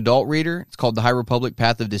of young adult reader. It's called The High Republic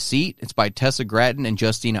Path of Deceit. It's by Tessa Gratton and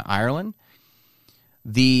Justina Ireland.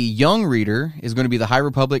 The young reader is going to be The High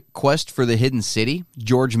Republic Quest for the Hidden City.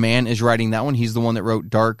 George Mann is writing that one. He's the one that wrote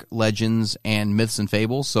Dark Legends and Myths and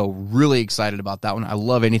Fables, so really excited about that one. I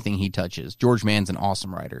love anything he touches. George Mann's an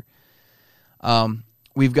awesome writer.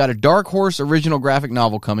 We've got a Dark Horse original graphic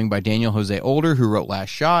novel coming by Daniel Jose Older, who wrote Last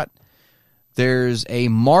Shot. There's a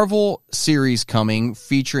Marvel series coming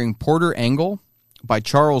featuring Porter Engle by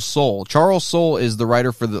Charles Soule. Charles Soule is the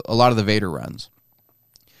writer for a lot of the Vader runs.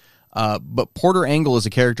 But Porter Engle is a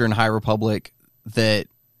character in High Republic that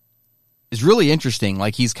is really interesting.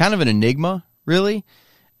 Like, he's kind of an enigma, really.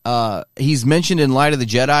 He's mentioned in Light of the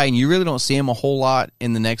Jedi, and you really don't see him a whole lot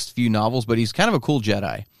in the next few novels, but he's kind of a cool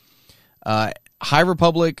Jedi. High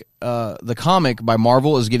Republic, the comic by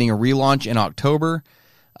Marvel, is getting a relaunch in October,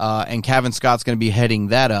 and Kevin Scott's going to be heading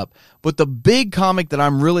that up. But the big comic that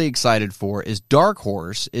I'm really excited for is Dark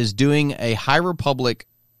Horse is doing a High Republic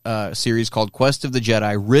series called Quest of the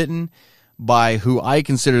Jedi, written by who I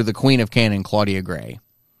consider the queen of canon, Claudia Gray.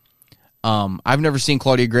 I've never seen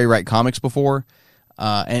Claudia Gray write comics before,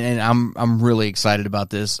 and I'm really excited about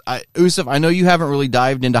this. Usuf, I know you haven't really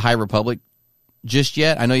dived into High Republic just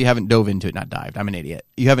yet. I know you haven't dove into it. Not dived. I'm an idiot.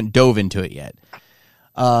 You haven't dove into it yet.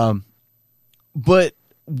 But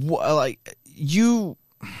I'm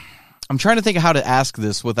trying to think of how to ask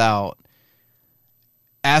this without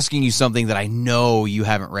asking you something that I know you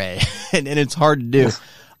haven't read, and it's hard to do.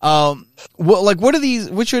 What are these?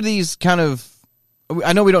 Which are these kind of?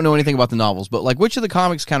 I know we don't know anything about the novels, but which of the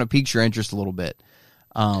comics kind of piques your interest a little bit?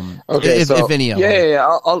 Okay, if any of them.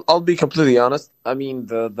 Yeah. I'll be completely honest. I mean,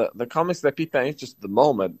 the comics that pique my interest at the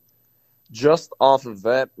moment, just off of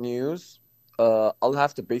that news, I'll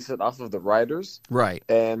have to base it off of the writers, right?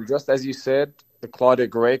 And just as you said, the Claudia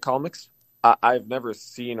Gray comics. I've never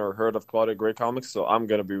seen or heard of Claudia Gray comics, so I'm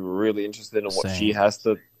going to be really interested in what she has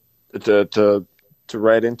to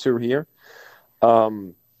write into here.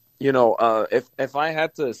 If I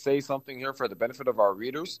had to say something here for the benefit of our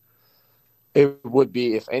readers, it would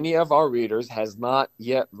be if any of our readers has not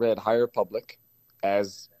yet read High Republic,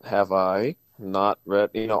 as have I not read.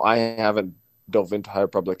 I haven't dove into High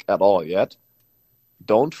Republic at all yet.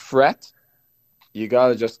 Don't fret. You got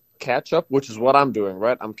to just catch up, which is what I'm doing,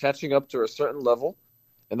 right? I'm catching up to a certain level,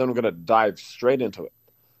 and then I'm going to dive straight into it.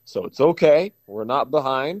 So it's okay. We're not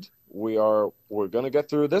behind. We're going to get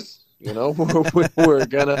through this. We're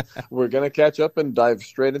gonna catch up and dive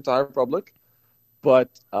straight into High Republic. But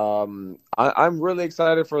I'm really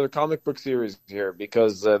excited for the comic book series here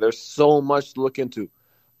because there's so much to look into.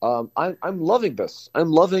 I'm loving this.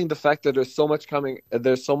 I'm loving the fact that there's so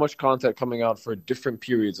much content coming out for different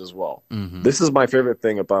periods as well. Mm-hmm. This is my favorite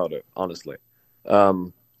thing about it, honestly.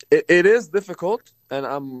 It is difficult, and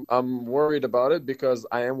I'm worried about it because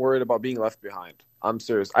I am worried about being left behind. I'm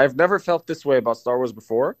serious. I've never felt this way about Star Wars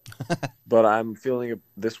before, but I'm feeling it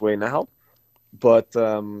this way now. But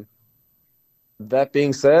that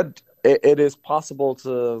being said, it is possible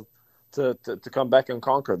to to come back and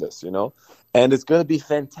conquer this, and it's going to be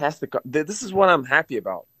fantastic. This is what I'm happy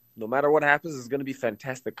about. No matter what happens, it's going to be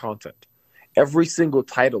fantastic content. Every single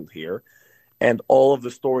title here and all of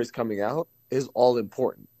the stories coming out is all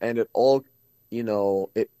important, and it all,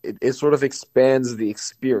 it sort of expands the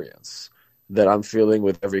experience that I'm feeling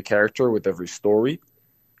with every character, with every story,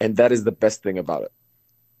 and that is the best thing about it.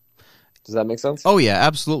 Does that make sense? Oh yeah,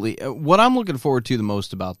 absolutely. What I'm looking forward to the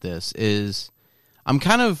most about this is I'm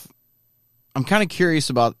kind of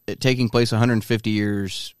curious about it taking place 150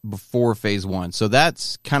 years before Phase 1. So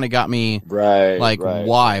that's kind of got me right.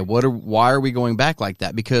 Why? Why are we going back like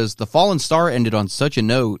that? Because The Fallen Star ended on such a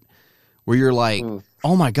note where you're like,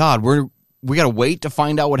 oh my God, we got to wait to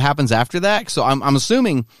find out what happens after that. So I'm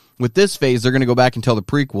assuming with this phase they're going to go back and tell the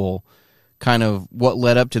prequel kind of what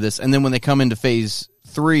led up to this, and then when they come into Phase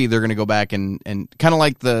 3, they're going to go back and kind of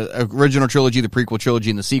like the original trilogy, the prequel trilogy,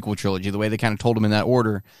 and the sequel trilogy, the way they kind of told them in that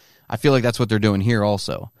order. I feel like that's what they're doing here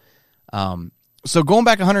also. So going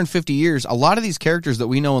back 150 years, a lot of these characters that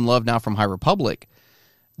we know and love now from High Republic,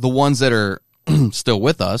 the ones that are still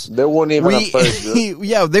with us, they won't even have started.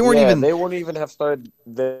 They won't even have started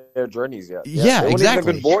their journeys yet. Yeah, they exactly. Won't even have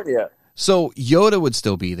been born yet. So Yoda would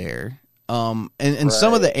still be there. And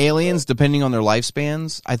some of the aliens, depending on their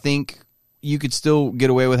lifespans, I think you could still get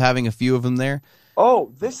away with having a few of them there.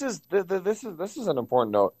 Oh, this is an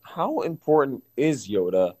important note. How important is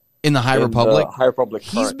Yoda in the High Republic? High Republic.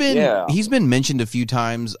 He's been mentioned a few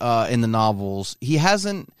times in the novels.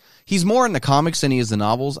 He's more in the comics than he is the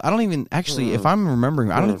novels. I don't even actually, if I'm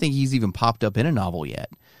remembering, I don't think he's even popped up in a novel yet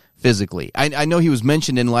physically. I know he was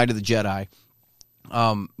mentioned in Light of the Jedi.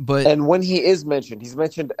 And when he is mentioned, he's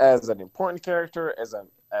mentioned as an important character, as a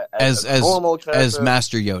normal character, as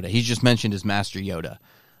Master Yoda. He's just mentioned as Master Yoda.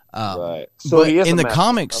 Right. So he is in the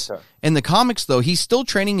comics. Okay. In the comics, though, he's still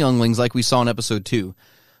training younglings, like we saw in Episode 2.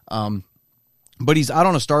 But he's out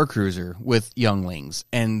on a Star Cruiser with younglings,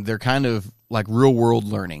 and they're kind of like real world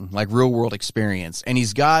learning, like real world experience. And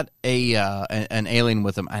he's got an alien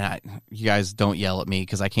with him. And you guys don't yell at me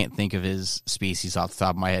because I can't think of his species off the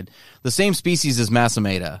top of my head. The same species as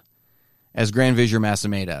Masameda, as Grand Vizier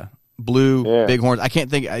Masameda, blue, big horns. I can't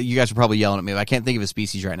think. You guys are probably yelling at me, but I can't think of his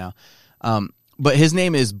species right now. But his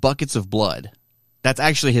name is Buckets of Blood. That's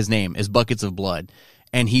actually his name, is Buckets of Blood.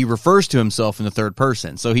 And he refers to himself in the third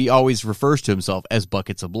person. So he always refers to himself as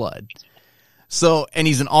Buckets of Blood. So, and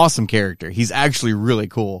he's an awesome character. He's actually really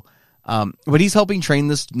cool. But he's helping train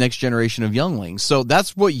this next generation of younglings. So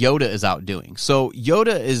that's what Yoda is out doing. So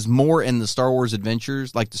Yoda is more in the Star Wars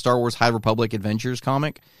Adventures, like the Star Wars High Republic Adventures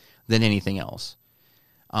comic, than anything else.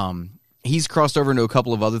 He's crossed over into a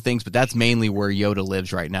couple of other things, but that's mainly where Yoda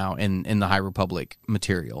lives right now in the High Republic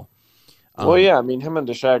material. Well, yeah, I mean, him and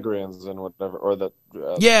the Shagrians and whatever, or the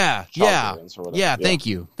yeah. Or whatever. Thank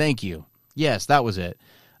you. Yes, that was it.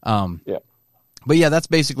 Yeah, but yeah, that's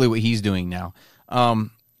basically what he's doing now.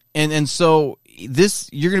 And so this,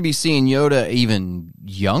 you're going to be seeing Yoda even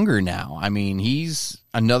younger now. I mean, he's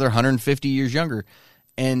another 150 years younger,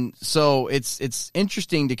 and so it's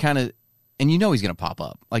interesting to kind of, and he's going to pop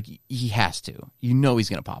up, like he has to. He's going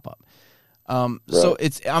to pop up. So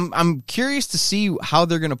I'm curious to see how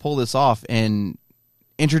they're going to pull this off and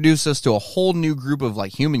introduce us to a whole new group of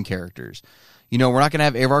like human characters. We're not going to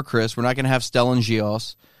have Avar Kriss. We're not going to have Stellan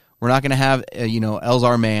Gios. We're not going to have,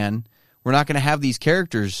 Elzar Mann. We're not going to have these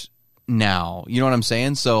characters now. You know what I'm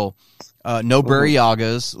saying? So, no Buri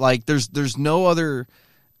Yagas. Like there's no other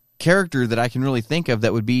character that I can really think of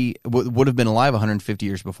that would have been alive 150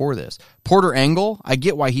 years before this. Porter Engle, I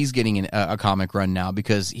get why he's getting a comic run now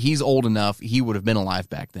because he's old enough. He would have been alive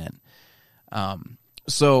back then.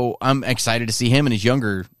 So I'm excited to see him in his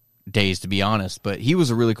younger days, to be honest. But he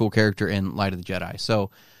was a really cool character in Light of the Jedi.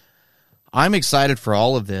 So I'm excited for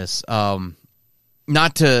all of this.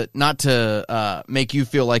 Not to make you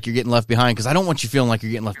feel like you're getting left behind, because I don't want you feeling like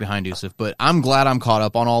you're getting left behind, Yusuf, but I'm glad I'm caught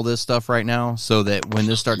up on all this stuff right now so that when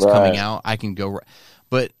this starts coming out, I can go.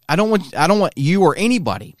 But I don't want you or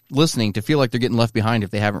anybody listening to feel like they're getting left behind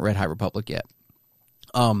if they haven't read High Republic yet.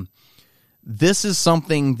 This is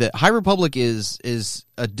something that High Republic is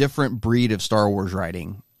a different breed of Star Wars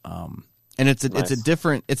writing. And it's a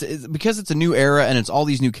different, it's because it's a new era and it's all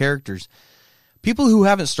these new characters. People who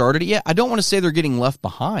haven't started it yet, I don't want to say they're getting left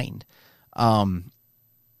behind.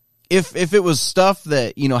 If it was stuff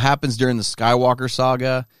that, happens during the Skywalker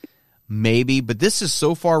saga, maybe, but this is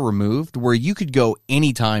so far removed where you could go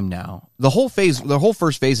anytime now. The whole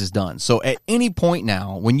first phase is done. So at any point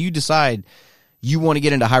now, when you decide you want to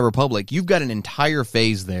get into High Republic, you've got an entire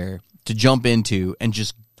phase there to jump into and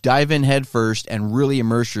just dive in head first and really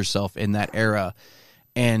immerse yourself in that era.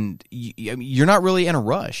 And you're not really in a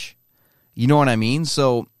rush. You know what I mean?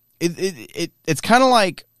 So it's kind of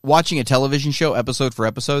like watching a television show episode for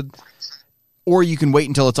episode, or you can wait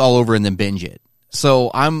until it's all over and then binge it.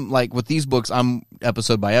 So I'm like, with these books, I'm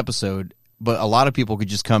episode by episode, but a lot of people could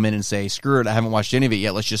just come in and say, screw it, I haven't watched any of it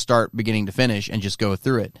yet. Let's just start beginning to finish and just go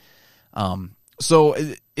through it. So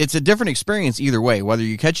it's a different experience either way. Whether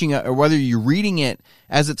you're catching it or whether you're reading it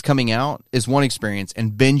as it's coming out is one experience,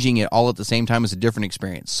 and binging it all at the same time is a different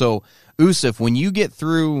experience. So, Usif, when you get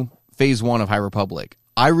through Phase 1 of High Republic,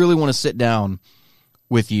 I really want to sit down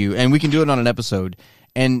with you, and we can do it on an episode,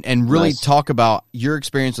 and really talk about your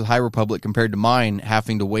experience with High Republic compared to mine,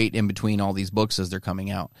 having to wait in between all these books as they're coming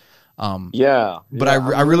out. But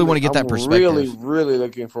I really want to get that perspective. Really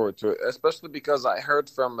looking forward to it, especially because I heard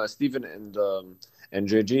from Stephen and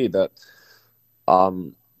JG that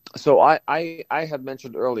so I had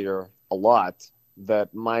mentioned earlier a lot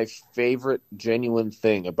that my favorite genuine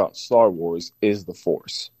thing about Star Wars is the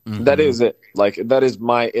Force. Mm-hmm. That is it. Like, it is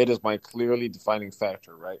my clearly defining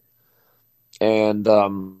factor, right? And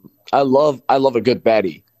I love a good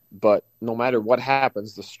baddie, but no matter what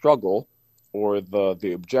happens, the struggle or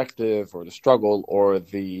the objective or the struggle or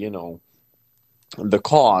the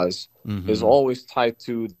cause is always tied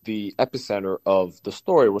to the epicenter of the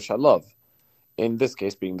story, which I love. In this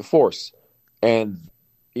case being the Force. And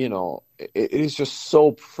it is just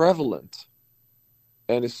so prevalent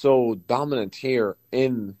and is so dominant here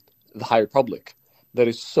in the High Republic that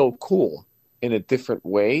is so cool in a different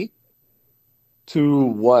way to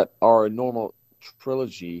what our normal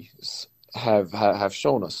trilogies have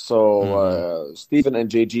shown us. So Stephen and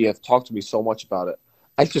JG have talked to me so much about it.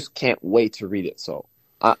 I just can't wait to read it. So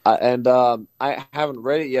I haven't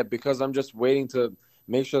read it yet because I'm just waiting to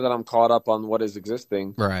make sure that I'm caught up on what is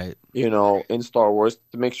existing, right? In Star Wars,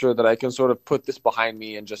 to make sure that I can sort of put this behind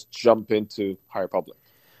me and just jump into High Republic.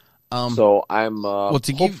 So I'm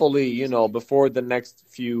hopefully, before the next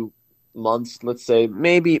few months, let's say,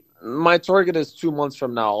 maybe my target is 2 months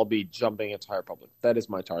from now, I'll be jumping into High Republic. That is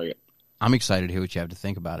my target. I'm excited to hear what you have to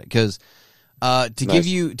think about it, because to give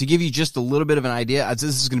you just a little bit of an idea, this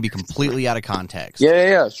is going to be completely out of context.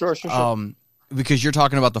 Yeah, sure. Because you're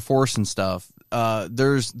talking about the Force and stuff.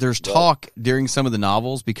 There's talk during some of the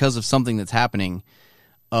novels, because of something that's happening,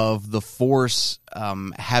 of the Force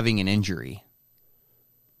having an injury.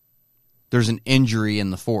 There's an injury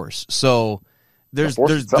in the Force, so there's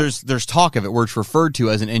talk of it where it's referred to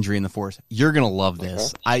as an injury in the Force. You're gonna love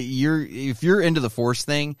this. If you're into the Force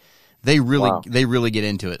thing, they really get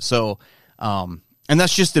into it. So, and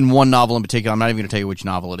that's just in one novel in particular. I'm not even gonna tell you which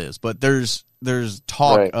novel it is, but there's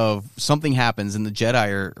talk of something happens and the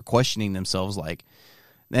Jedi are questioning themselves, like,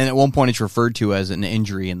 and at one point it's referred to as an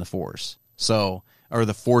injury in the Force. So, or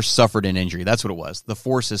the Force suffered an injury. That's what it was. The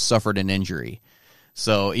Force has suffered an injury.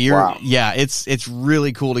 So it's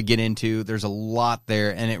really cool to get into. There's a lot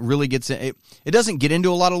there, and it really gets it doesn't get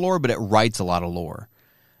into a lot of lore, but it writes a lot of lore.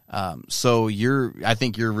 So I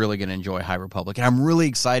think you're really going to enjoy High Republic, and I'm really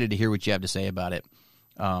excited to hear what you have to say about it.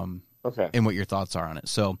 And what your thoughts are on it.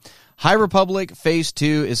 So, High Republic Phase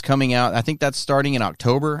 2 is coming out. I think that's starting in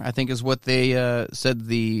October, I think is what they said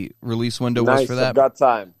the release window was for that. I've got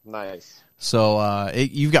time. Nice. So,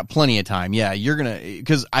 you've got plenty of time. Yeah, you're going to...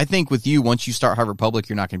 Because I think with you, once you start High Republic,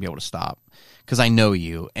 you're not going to be able to stop. Because I know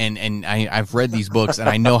you, and I've read these books, and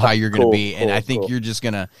I know how you're going to be, and I think you're just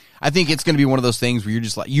going to... I think it's going to be one of those things where you're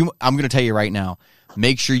just like... I'm going to tell you right now,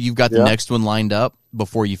 make sure you've got the next one lined up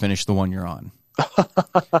before you finish the one you're on.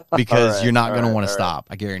 Because you're not going to want to stop.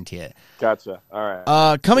 I guarantee it. Gotcha. All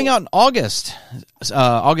right. Coming out in August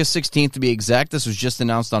 16th to be exact. This was just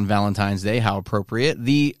announced on Valentine's Day. How appropriate.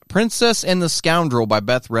 The Princess and the Scoundrel by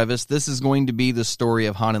Beth Revis. This is going to be the story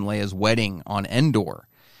of Han and Leia's wedding on Endor.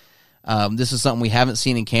 This is something we haven't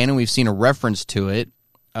seen in canon. We've seen a reference to it,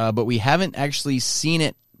 but we haven't actually seen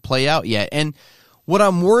it play out yet. And what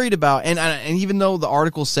I'm worried about, and even though the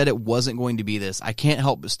article said it wasn't going to be this, I can't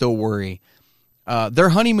help but still worry. Their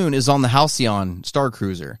honeymoon is on the Halcyon Star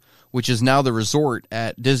Cruiser, which is now the resort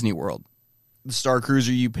at Disney World. The Star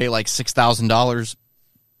Cruiser, you pay like $6,000,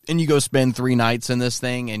 and you go spend 3 nights in this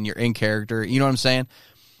thing, and you're in character. You know what I'm saying?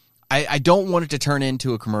 I don't want it to turn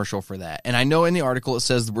into a commercial for that. And I know in the article it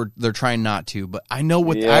says they're trying not to, but I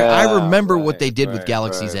know I remember what they did with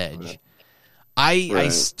Galaxy's Edge. I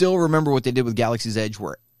still remember what they did with Galaxy's Edge,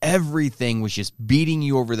 where everything was just beating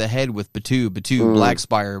you over the head with Batuu,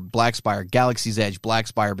 Blackspire, Galaxy's Edge,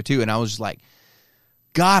 Blackspire, Batuu. And I was just like,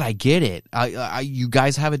 God, I get it. You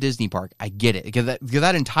guys have a Disney park. I get it. Because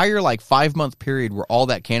that entire 5-month period where all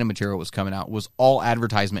that canon material was coming out was all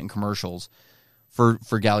advertisement and commercials for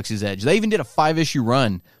Galaxy's Edge. They even did a 5-issue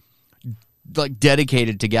run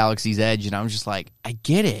dedicated to Galaxy's Edge. And I was just like, I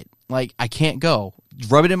get it. Like, I can't go.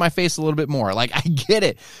 Rub it in my face a little bit more. Like, I get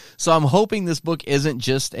it. So I'm hoping this book isn't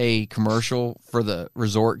just a commercial for the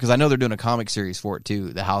resort, because I know they're doing a comic series for it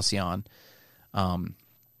too, the Halcyon.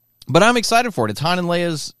 But I'm excited for it. It's Han and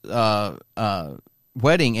Leia's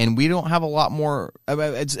wedding, and we don't have a lot more.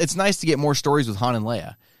 It's nice to get more stories with Han and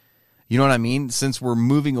Leia. You know what I mean? Since we're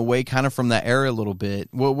moving away kind of from that era a little bit.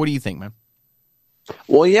 What do you think, man?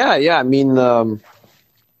 Well, yeah. I mean,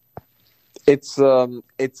 it's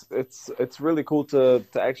really cool to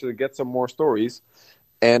actually get some more stories,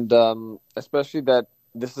 and especially that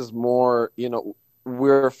this is more.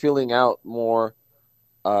 We're filling out more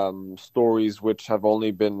stories which have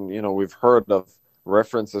only been, we've heard of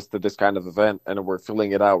references to this kind of event, and we're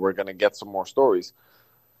filling it out. We're going to get some more stories,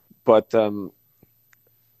 but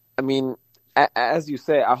I mean, as you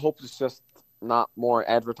say, I hope it's just not more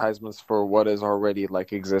advertisements for what is already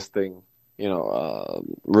like existing,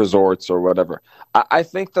 resorts or whatever. I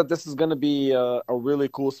think that this is going to be a really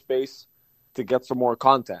cool space to get some more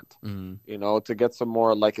content, to get some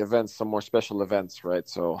more like events, some more special events, right?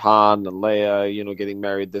 So Han and Leia, getting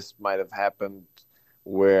married, this might have happened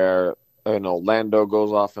where, Lando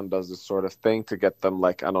goes off and does this sort of thing to get them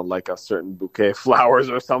like a certain bouquet of flowers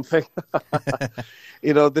or something.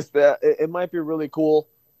 It might be really cool.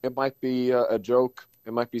 It might be a joke.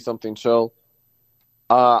 It might be something chill.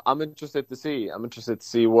 I'm interested to see.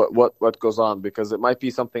 what goes on, because it might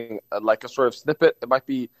be something like a sort of snippet. It might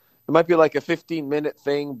be like a 15-minute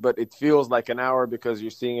thing, but it feels like an hour because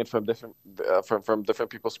you're seeing it from different from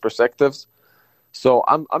different people's perspectives. So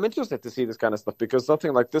I'm interested to see this kind of stuff, because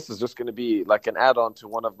something like this is just going to be like an add-on to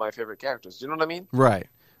one of my favorite characters. You know what I mean? Right.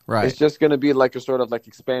 It's just going to be like a sort of like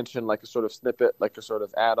expansion, like a sort of snippet, like a sort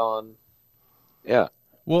of add-on. Yeah.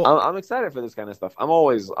 Well, I'm excited for this kind of stuff. I'm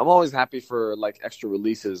always happy for like extra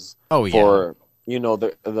releases. Oh yeah. For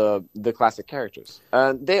the classic characters,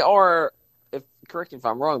 and they are. Correct me if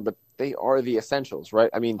I'm wrong, but they are the essentials, right?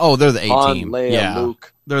 I mean, they're the A-team. Leia, yeah,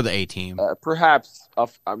 Luke, they're the A-team. Perhaps,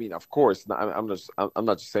 of course. I'm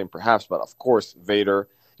not just saying perhaps, but of course, Vader.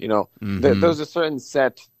 There's a certain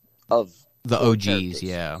set of the OGs.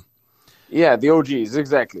 characters. Yeah, the OGs,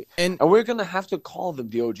 exactly. And we're gonna have to call them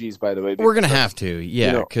the OGs, by the way. We're gonna have to,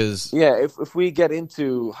 because if we get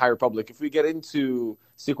into High Republic, if we get into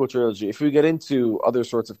sequel trilogy, if we get into other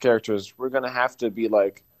sorts of characters, we're gonna have to be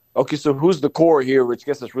like, okay, so who's the core here, which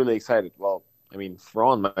gets us really excited? Well, I mean,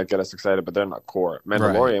 Thrawn might get us excited, but they're not core.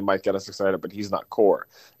 Mandalorian might get us excited, but he's not core.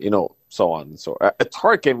 So on. So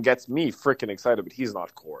Tarkin gets me freaking excited, but he's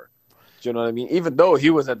not core. Do you know what I mean? Even though he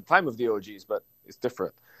was at the time of the OGs, but it's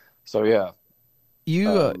different. So yeah.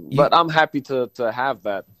 But I'm happy to have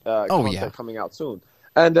that content coming out soon.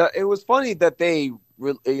 And it was funny that they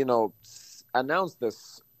announced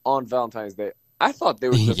this on Valentine's Day. I thought they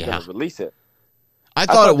were just going to release it. I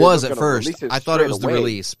thought it was at first. I thought it was the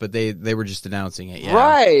release, but they were just announcing it. Yeah.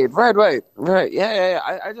 Right. Yeah.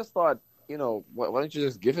 I just thought, why don't you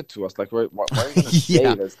just give it to us? Like, why are you going to say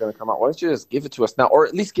that it's going to come out? Why don't you just give it to us now, or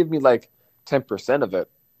at least give me like 10% of it,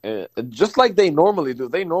 just like they normally do.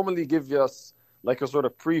 They normally give us like a sort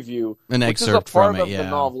of preview, an excerpt from it, which is a part of the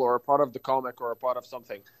novel or a part of the comic or a part of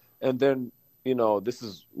something, and then this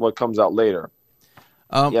is what comes out later.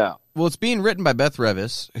 Well, it's being written by Beth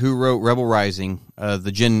Revis, who wrote Rebel Rising,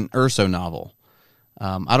 the Jyn Erso novel.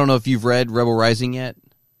 I don't know if you've read Rebel Rising yet.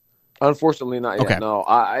 Unfortunately, not yet. Okay. No,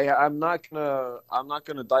 I'm not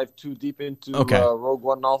gonna dive too deep into Rogue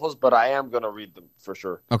One novels, but I am gonna read them for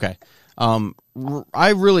sure. Okay. I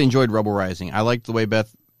really enjoyed Rebel Rising. I liked the way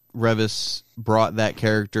Beth Revis brought that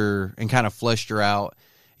character and kind of fleshed her out.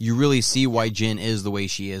 You really see why Jyn is the way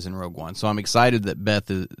she is in Rogue One. So I'm excited that Beth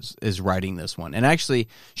is writing this one. And actually,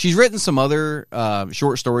 she's written some other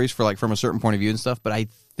short stories for like from a certain point of view and stuff. But I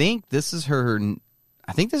think this is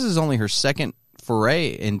only her second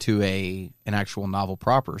foray into an actual novel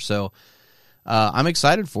proper. So I'm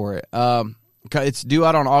excited for it. It's due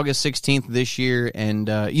out on August 16th this year, and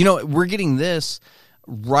we're getting this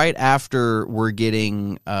right after we're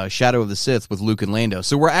getting Shadow of the Sith with Luke and Lando.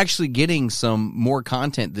 So we're actually getting some more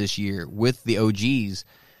content this year with the OGs,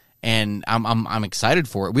 and I'm excited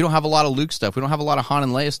for it. We don't have a lot of Luke stuff. We don't have a lot of Han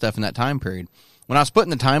and Leia stuff in that time period. When I was putting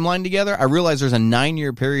the timeline together, I realized there's a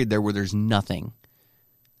 9-year period there where there's nothing.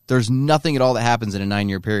 There's nothing at all that happens in a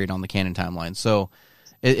 9-year period on the canon timeline. So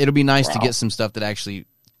it'll be nice to get some stuff that actually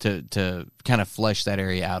to kind of flesh that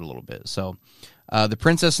area out a little bit. So The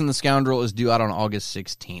Princess and the Scoundrel is due out on August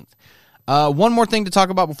 16th. One more thing to talk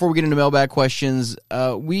about before we get into mailbag questions.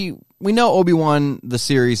 We know Obi-Wan, the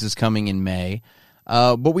series, is coming in May,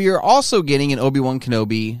 but we are also getting an Obi-Wan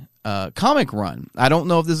Kenobi comic run. I don't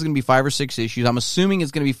know if this is going to be 5 or 6 issues. I'm assuming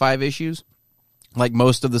it's going to be 5 issues. like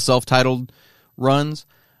most of the self-titled runs.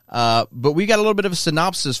 But we got a little bit of a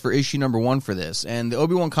synopsis for issue number 1 for this. And the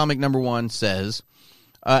Obi-Wan comic number 1 says,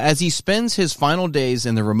 as he spends his final days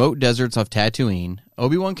in the remote deserts of Tatooine,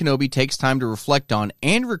 Obi-Wan Kenobi takes time to reflect on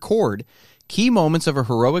and record key moments of a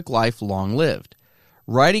heroic life long lived.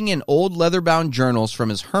 Writing in old leather-bound journals from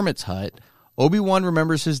his hermit's hut, Obi-Wan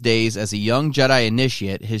remembers his days as a young Jedi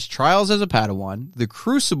initiate, his trials as a Padawan, the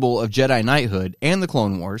crucible of Jedi knighthood and the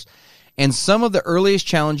Clone Wars, and some of the earliest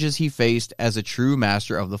challenges he faced as a true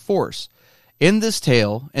master of the Force. In this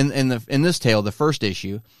tale, the first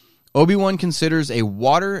issue, Obi-Wan considers a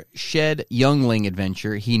watershed youngling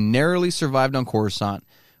adventure he narrowly survived on Coruscant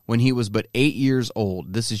when he was but 8 years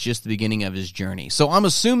old. This is just the beginning of his journey. So I'm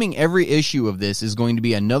assuming every issue of this is going to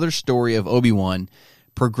be another story of Obi-Wan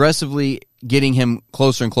progressively getting him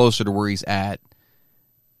closer and closer to where he's at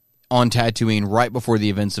on Tatooine right before the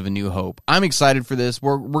events of A New Hope. I'm excited for this.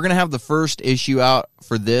 We're going to have the first issue out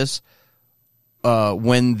for this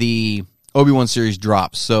when the Obi-Wan series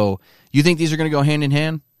drops. So you think these are going to go hand in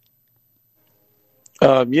hand?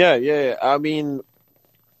 Yeah. I mean,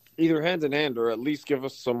 either hand in hand, or at least give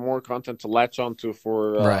us some more content to latch onto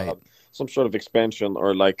for Right. some sort of expansion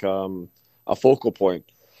or like a focal point.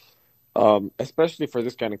 Especially for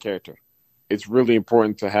this kind of character, it's really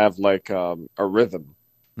important to have like a rhythm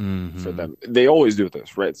for them. They always do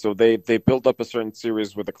this, right? So they build up a certain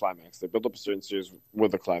series with a climax. They build up a certain series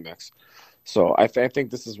with a climax. So I think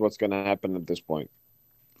this is what's going to happen at this point.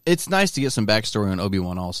 It's nice to get some backstory on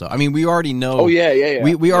Obi-Wan also. I mean, we already know. Oh, yeah.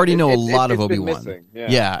 We already know a lot of it's been Obi-Wan. missing,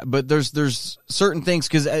 Yeah, but there's certain things,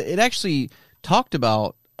 because it actually talked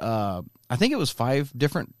about, I think it was 5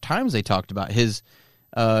 different times they talked about his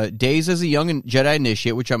days as a young Jedi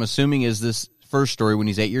initiate, which I'm assuming is this first story when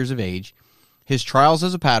he's 8 years of age, his trials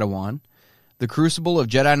as a Padawan, the crucible of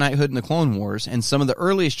Jedi knighthood in the Clone Wars, and some of the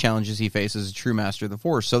earliest challenges he faced as a true master of the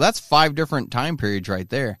Force. So that's 5 different time periods right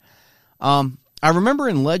there. I remember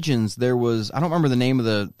in Legends there was, I don't remember the name of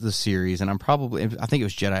the series, and I think it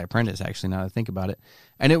was Jedi Apprentice, actually, now that I think about it.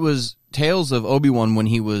 And it was tales of Obi-Wan when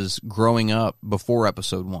he was growing up before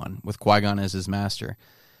Episode 1, with Qui-Gon as his master.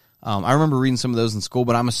 I remember reading some of those in school,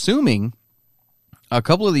 but I'm assuming a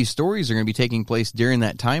couple of these stories are going to be taking place during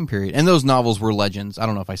that time period. And those novels were Legends. I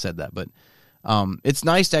don't know if I said that, but it's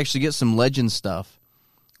nice to actually get some Legend stuff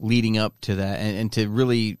leading up to that and to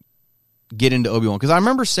really get into Obi-Wan. Because I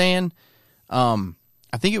remember saying,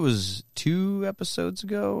 I think it was 2 episodes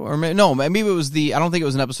ago, or maybe it was I don't think it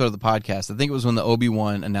was an episode of the podcast. I think it was when the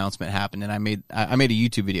Obi-Wan announcement happened, and I made a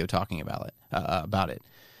YouTube video talking about it.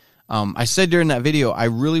 I said during that video, I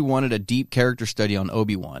really wanted a deep character study on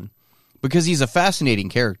Obi-Wan because he's a fascinating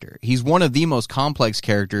character. He's one of the most complex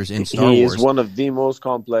characters in Star Wars. He is one of the most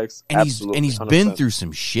complex, and absolutely, he's 100%. been through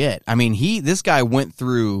some shit. I mean, this guy went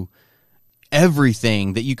through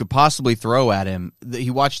everything that you could possibly throw at him.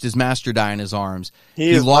 He watched his master die in his arms.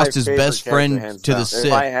 He lost his best friend to the Sith.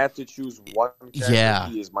 If I had to choose one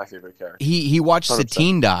character, he is my favorite character. He watched 100%.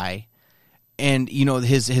 Satine die, and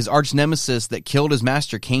his arch nemesis that killed his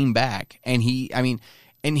master came back, and he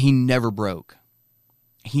never broke.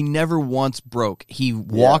 He never once broke. He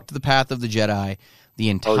walked the path of the Jedi the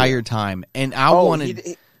entire time, and I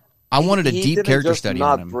wanted a deep character study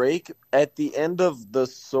on him. Not break at the end of the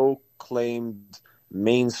claimed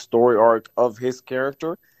main story arc of his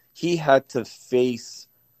character. He had to face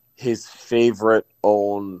his favorite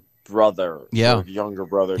own brother, sort of younger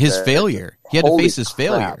brother, his failure. He had to face his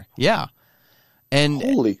failure. Yeah, and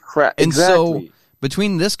holy crap! And exactly. so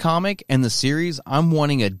between this comic and the series, I'm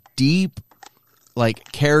wanting a deep,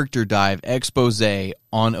 character dive expose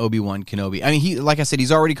on Obi-Wan Kenobi. I mean, like I said,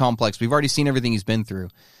 he's already complex. We've already seen everything he's been through,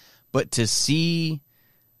 but to see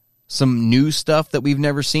some new stuff that we've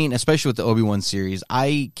never seen, especially with the Obi-Wan series,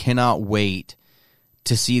 I cannot wait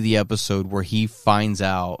to see the episode where he finds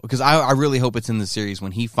out, because I really hope it's in the series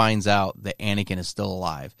when he finds out that Anakin is still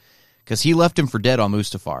alive, because he left him for dead on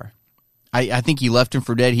Mustafar. I think he left him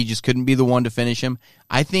for dead. He just couldn't be the one to finish him.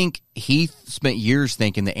 I think he spent years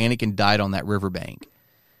thinking that Anakin died on that riverbank.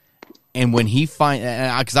 And when he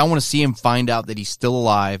because I want to see him find out that he's still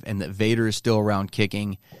alive and that Vader is still around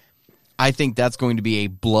kicking, I think that's going to be a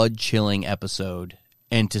blood-chilling episode.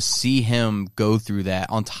 And to see him go through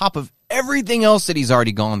that on top of everything else that he's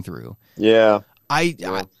already gone through. Yeah.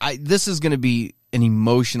 This is going to be an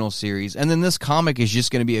emotional series. And then this comic is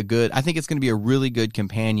just going to be I think it's going to be a really good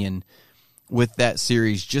companion with that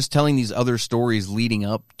series, just telling these other stories leading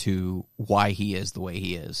up to why he is the way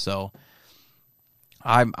he is. So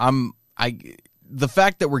the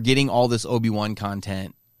fact that we're getting all this Obi-Wan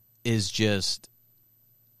content is just,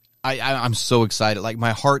 I'm so excited. Like,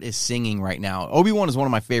 my heart is singing right now. Obi-Wan is one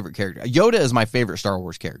of my favorite characters. Yoda is my favorite Star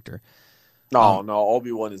Wars character. No,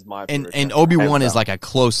 Obi-Wan is my favorite. And Obi-Wan is like a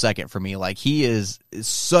close second for me. Like, he is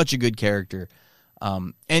such a good character.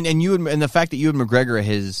 And the fact that Ewan McGregor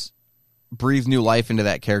has breathed new life into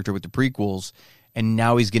that character with the prequels, and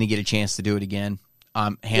now he's going to get a chance to do it again.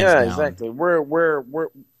 Hands down. Exactly.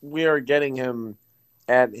 We are getting him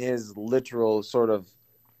at his literal sort of,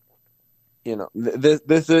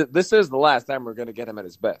 this is the last time we're going to get him at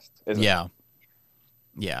his best. Yeah.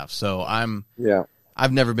 Yeah. So I've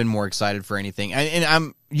never been more excited for anything. And I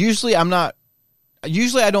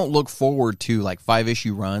don't look forward to like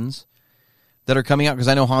 5-issue runs that are coming out, because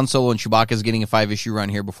I know Han Solo and Chewbacca is getting a 5-issue run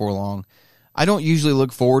here before long. I don't usually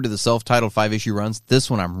look forward to the self-titled 5-issue runs. This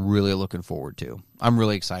one I'm really looking forward to. I'm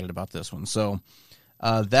really excited about this one. So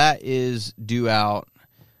that is due out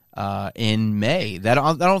in May. I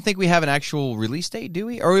don't think we have an actual release date, do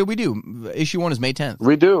we? Or we do. Issue 1 is May 10th.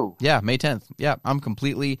 We do. Yeah, May 10th. Yeah,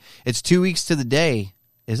 it's 2 weeks to the day.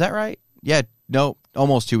 Is that right? Yeah, no,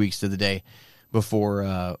 almost 2 weeks to the day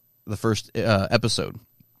before the first episode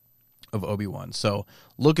of Obi-Wan. So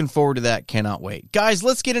looking forward to that. Cannot wait. Guys,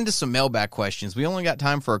 let's get into some mailbag questions. We only got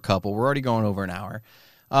time for a couple. We're already going over an hour.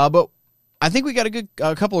 But I think we got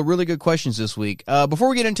a couple of really good questions this week. Before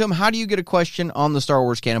we get into them, how do you get a question on the Star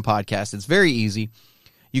Wars Canon Podcast? It's very easy.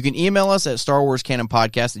 You can email us at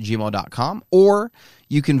starwarscanonpodcast@gmail.com, or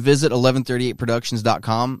you can visit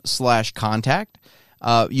 1138productions.com/contact.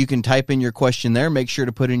 You can type in your question there. Make sure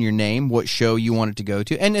to put in your name, what show you want it to go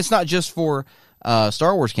to. And it's not just for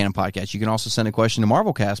Star Wars Canon Podcast. You can also send a question to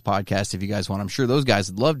MarvelCast Podcast if you guys want. I'm sure those guys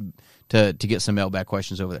would love to get some mailbag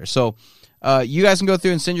questions over there. So you guys can go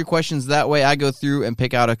through and send your questions that way. I go through and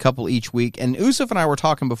pick out a couple each week. And Usuf and I were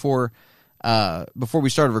talking before we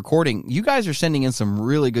started recording. You guys are sending in some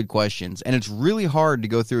really good questions, and it's really hard to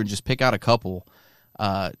go through and just pick out a couple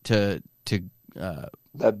to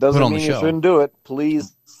that doesn't mean you shouldn't do it.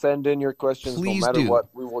 Please send in your questions. Please no matter do. what,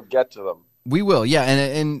 we will get to them. We will, yeah.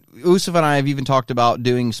 And Usuf and I have even talked about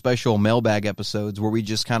doing special mailbag episodes where we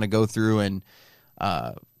just kind of go through and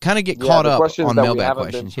kind of get caught up on mailbag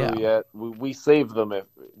questions. Yet, we save them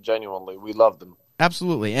genuinely. We love them.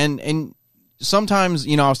 Absolutely. And sometimes,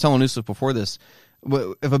 I was telling Usuf before this,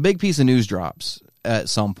 if a big piece of news drops at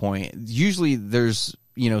some point, usually there's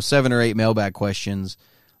 7 or 8 mailbag questions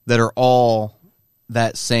that are all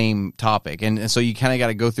that same topic, and so you kind of got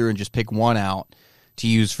to go through and just pick one out to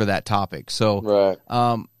use for that topic. So, right.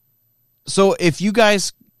 So if you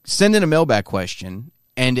guys send in a mailbag question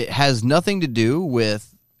and it has nothing to do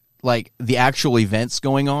with like the actual events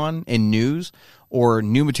going on in news or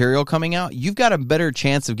new material coming out, you've got a better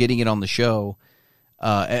chance of getting it on the show,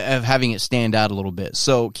 of having it stand out a little bit.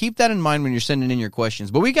 So keep that in mind when you're sending in your questions.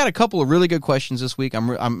 But we got a couple of really good questions this week.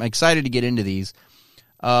 I'm excited to get into these.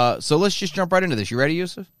 So let's just jump right into this. You ready,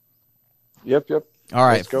 Usuf? Yep. All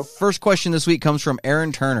right. Let's go. First question this week comes from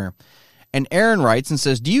Aaron Turner. And Aaron writes and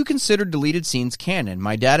says, do you consider deleted scenes canon?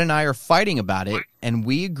 My dad and I are fighting about it, and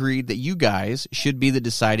we agreed that you guys should be the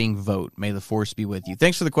deciding vote. May the force be with you.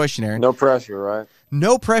 Thanks for the question, Aaron. No pressure, right?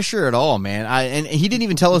 No pressure at all, man. And he didn't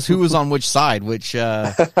even tell us who was on which side, which we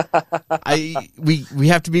have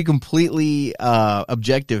to be completely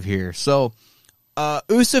objective here. So,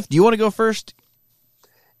 Usuf, do you want to go first?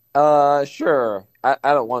 Sure. I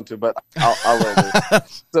don't want to, but I'll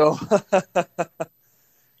So,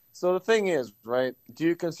 so the thing is, right? Do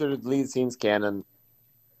you consider deleted scenes canon?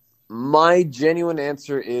 My genuine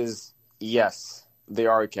answer is yes, they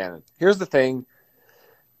are canon. Here's the thing: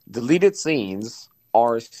 deleted scenes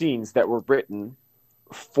are scenes that were written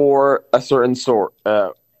for a certain story,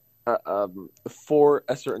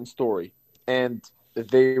 and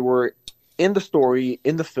they were in the story,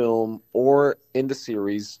 in the film, or in the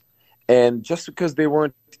series. And just because they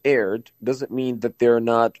weren't aired doesn't mean that they're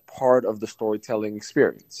not part of the storytelling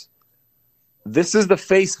experience. This is the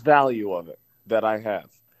face value of it that I have.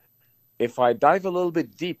 If I dive a little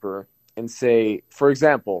bit deeper and say, for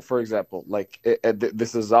example, like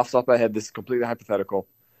this is off the top of my head, this is completely hypothetical.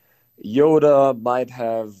 Yoda might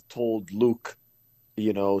have told Luke,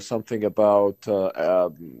 something about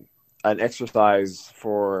an exercise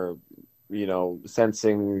for,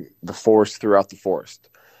 sensing the Force throughout the forest.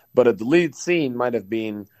 But a deleted scene might have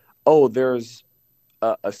been, there's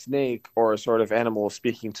a snake or a sort of animal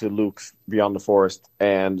speaking to Luke beyond the forest,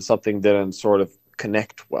 and something didn't sort of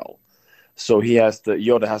connect well. So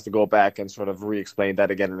Yoda has to go back and sort of re-explain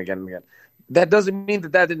that again and again and again. That doesn't mean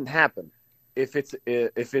that didn't happen. If it's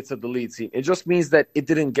a deleted scene, it just means that it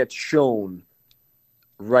didn't get shown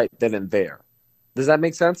right then and there. Does that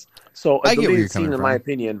make sense? So a deleted scene, in my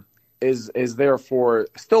opinion, is therefore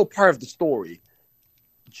still part of the story,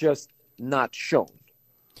 just not shown.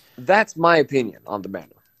 That's my opinion on the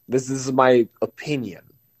matter. This is my opinion.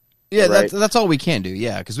 Yeah, right? that's all we can do.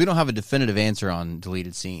 Yeah, because we don't have a definitive answer on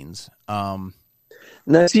deleted scenes. Now,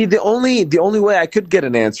 see, the only way I could get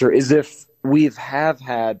an answer is if have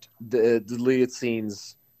had the deleted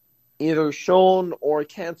scenes either shown or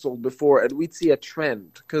canceled before, and we'd see a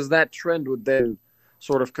trend, because that trend would then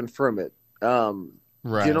sort of confirm it.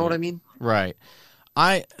 Right. Do you know what I mean? Right.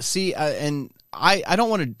 I see, and I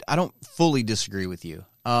don't fully disagree with you.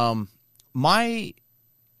 My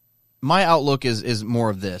outlook is more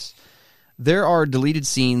of this. There are deleted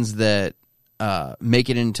scenes that make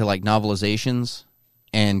it into like novelizations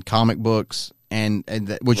and comic books,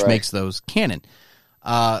 which makes those canon.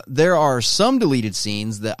 There are some deleted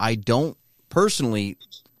scenes that I don't personally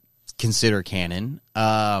consider canon.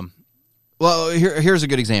 Well, here's a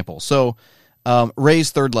good example. So,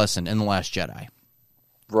 Rey's third lesson in The Last Jedi.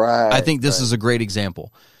 Right. I think this is a great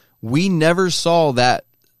example. We never saw that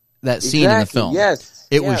scene in the film. Yes.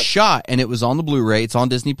 It was shot, and it was on the Blu-ray. It's on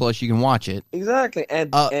Disney Plus. You can watch it. Exactly.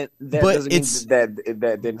 And that doesn't mean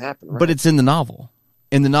that didn't happen, right? But it's in the novel.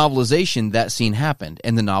 In the novelization, that scene happened,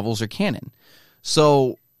 and the novels are canon.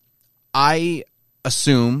 So I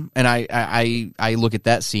assume, and I look at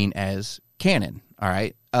that scene as canon, all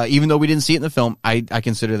right? Even though we didn't see it in the film, I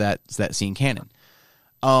consider that scene canon.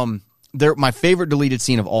 My favorite deleted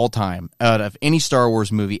scene of all time out of any Star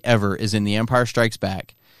Wars movie ever is in The Empire Strikes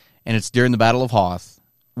Back, and it's during the Battle of Hoth,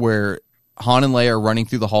 where Han and Leia are running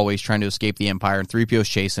through the hallways trying to escape the Empire, and 3PO's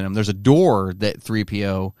chasing them. There's a door that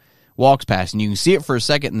 3PO walks past, and you can see it for a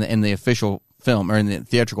second in the official film, or in the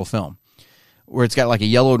theatrical film, where it's got like a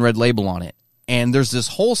yellow and red label on it. And there's this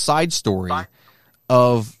whole side story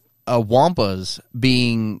of Wampas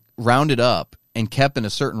being rounded up and kept in a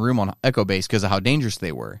certain room on Echo Base because of how dangerous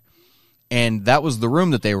they were. And that was the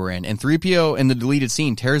room that they were in. And 3PO in the deleted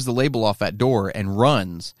scene tears the label off that door and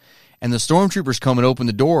runs. And the stormtroopers come and open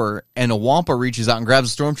the door, and a Wampa reaches out and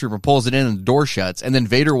grabs the stormtrooper, pulls it in, and the door shuts. And then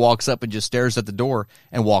Vader walks up and just stares at the door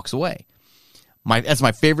and walks away. That's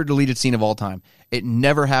my favorite deleted scene of all time. It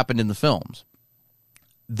never happened in the films.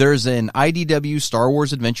 There's an IDW Star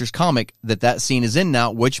Wars Adventures comic that scene is in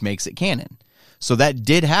now, which makes it canon. So that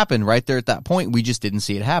did happen right there at that point. We just didn't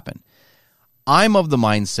see it happen. I'm of the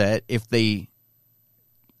mindset if they're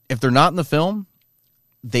not in the film,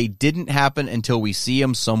 they didn't happen until we see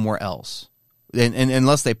them somewhere else. And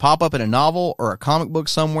unless they pop up in a novel or a comic book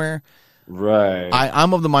somewhere. Right.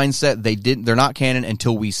 I'm of the mindset they're not canon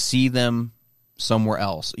until we see them somewhere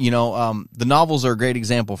else. You know, the novels are a great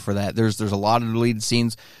example for that. There's a lot of deleted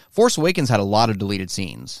scenes. Force Awakens had a lot of deleted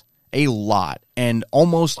scenes. A lot. And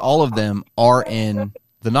almost all of them are in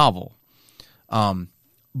the novel.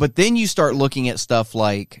 But then you start looking at stuff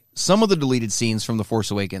like some of the deleted scenes from The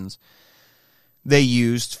Force Awakens they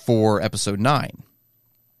used for Episode 9.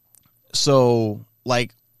 So,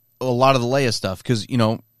 like, a lot of the Leia stuff, because, you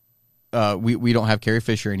know, we don't have Carrie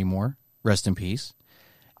Fisher anymore. Rest in peace.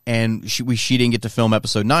 And she didn't get to film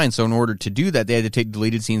Episode 9, so in order to do that, they had to take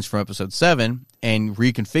deleted scenes from Episode 7 and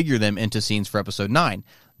reconfigure them into scenes for Episode 9.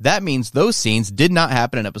 That means those scenes did not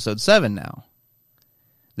happen in Episode 7 now.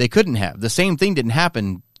 They couldn't have. The same thing didn't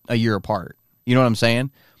happen a year apart. You know what I'm saying?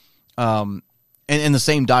 And the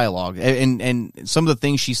same dialogue. And some of the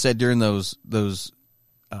things she said during those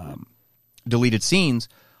deleted scenes,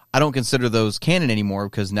 I don't consider those canon anymore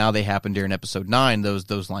because now they happen during Episode 9,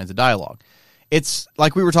 those lines of dialogue. It's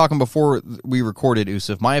like we were talking before we recorded,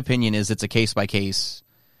 Usuf. My opinion is it's a case-by-case.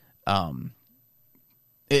 You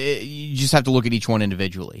just have to look at each one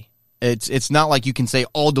individually. It's not like you can say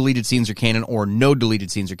all deleted scenes are canon or no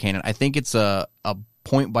deleted scenes are canon. I think it's a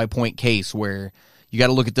point-by-point case where you got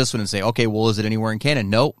to look at this one and say, okay, well, is it anywhere in canon?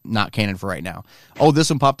 Nope, not canon for right now. Oh, this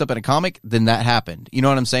one popped up in a comic? Then that happened. You know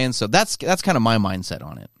what I'm saying? So that's kind of my mindset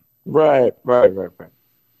on it. Right.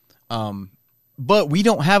 But we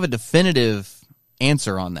don't have a definitive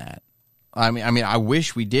answer on that. I mean, I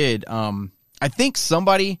wish we did. I think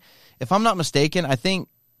somebody, if I'm not mistaken, I think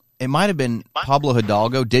it might have been Pablo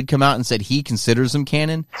Hidalgo did come out and said he considers them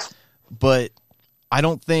canon, but I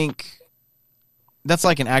don't think that's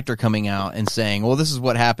like an actor coming out and saying, well, this is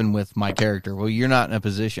what happened with my character. Well, you're not in a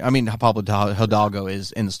position. I mean, Pablo Hidalgo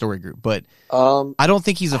is in the story group, but I don't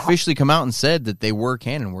think he's officially come out and said that they were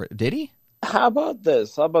canon. Did he? How about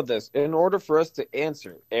this? In order for us to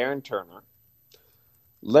answer Aaron Turner,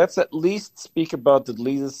 let's at least speak about the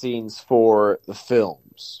deleted scenes for the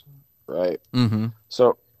films, right? Mm-hmm.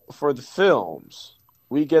 So for the films,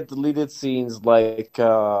 we get deleted scenes like,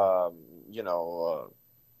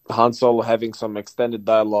 Han Solo having some extended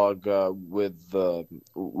dialogue with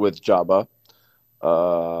Jabba.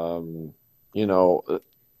 You know,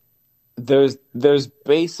 there's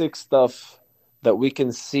basic stuff that we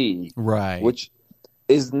can see, right, which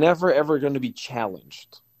is never ever going to be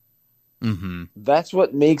challenged. Mm-hmm. That's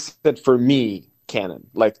what makes it, for me, canon.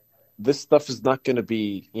 Like, this stuff is not going to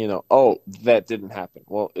be, you know, oh, that didn't happen.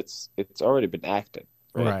 Well, it's already been acted,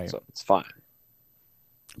 right? So it's fine.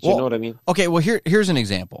 Do you know what I mean? Okay, well, here's an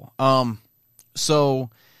example. So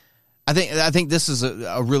I think this is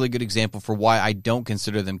a really good example for why I don't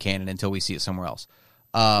consider them canon until we see it somewhere else.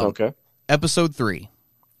 Okay. Episode 3.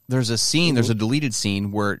 There's a scene, there's a deleted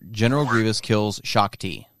scene where General Grievous kills Shaak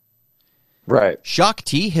Ti. Right. Shaak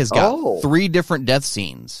Ti has got 3 different death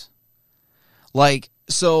scenes. Like,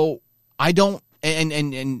 so I don't,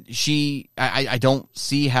 and she, I don't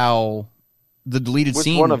see how the deleted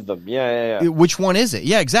scene. Which one of them? Yeah. Which one is it?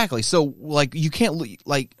 Yeah, exactly. So, like, you can't,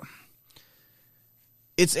 like,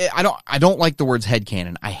 I don't like the words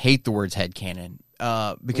headcanon. I hate the words headcanon.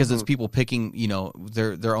 Because it's people picking, you know,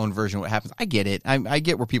 their own version of what happens. I get it. I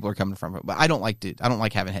get where people are coming from, but I don't like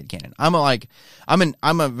having headcanon.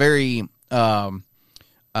 I'm a very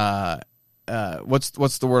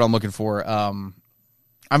what's the word I'm looking for? I'm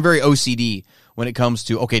very OCD when it comes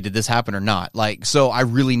to, okay, did this happen or not? Like, so I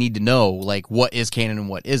really need to know, like, what is canon and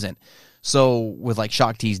what isn't. So with, like,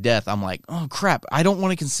 Shaak Ti's death, I'm like, oh crap, I don't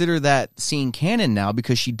want to consider that scene canon now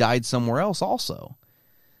because she died somewhere else also.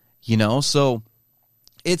 You know, so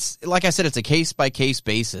it's, like I said, it's a case-by-case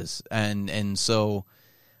basis, and so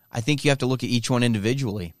I think you have to look at each one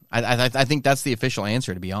individually. I think that's the official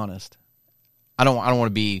answer, to be honest. I don't want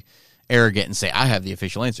to be arrogant and say I have the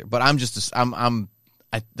official answer, but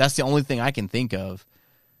that's the only thing I can think of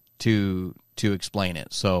to explain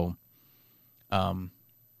it. So,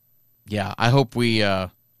 yeah, I hope we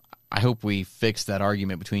fix that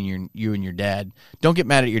argument between you and your dad. Don't get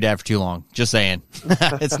mad at your dad for too long. Just saying.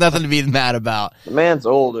 It's nothing to be mad about. The man's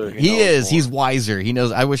older. He is. More. He's wiser. He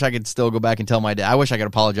knows. I wish I could still go back and tell my dad. I wish I could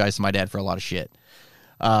apologize to my dad for a lot of shit.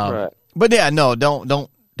 Right. But yeah, no,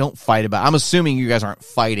 don't fight about it. I'm assuming you guys aren't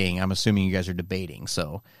fighting. I'm assuming you guys are debating.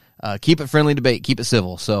 So keep it friendly debate. Keep it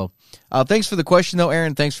civil. So thanks for the question, though,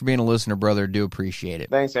 Aaron. Thanks for being a listener, brother. Do appreciate it.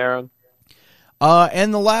 Thanks, Aaron.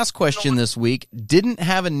 And the last question this week didn't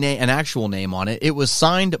have an actual name on it. It was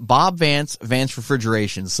signed Bob Vance, Vance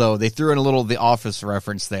Refrigeration. So they threw in a little The Office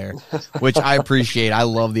reference there, which I appreciate. I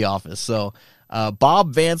love The Office. So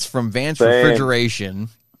Bob Vance from Vance Refrigeration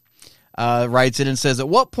writes in and says, at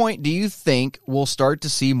what point do you think we'll start to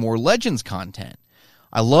see more Legends content?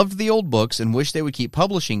 I loved the old books and wish they would keep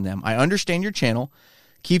publishing them. I understand your channel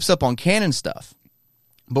keeps up on canon stuff.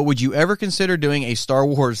 But would you ever consider doing a Star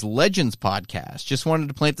Wars Legends podcast? Just wanted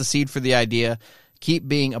to plant the seed for the idea. Keep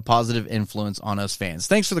being a positive influence on us fans.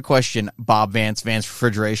 Thanks for the question, Bob Vance, Vance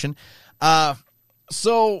Refrigeration.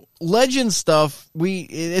 So Legends stuff,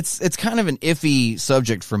 it's kind of an iffy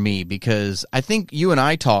subject for me because I think you and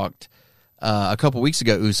I talked a couple weeks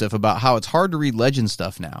ago, Usuf, about how it's hard to read Legends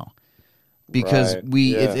stuff now because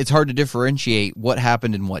it's hard to differentiate what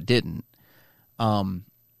happened and what didn't.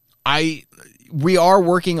 We are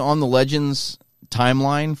working on the Legends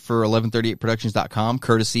timeline for 1138productions.com,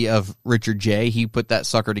 courtesy of Richard J. He put that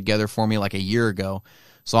sucker together for me like a year ago.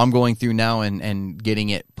 So I'm going through now and getting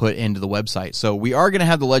it put into the website. So we are going to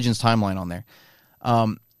have the Legends timeline on there.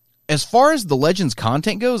 As far as the Legends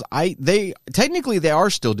content goes, they are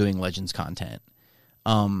still doing Legends content.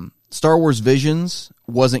 Star Wars Visions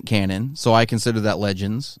wasn't canon, so I consider that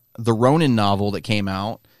Legends. The Ronin novel that came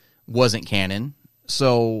out wasn't canon,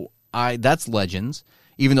 so that's Legends,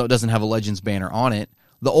 even though it doesn't have a Legends banner on it.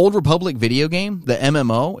 The Old Republic video game, the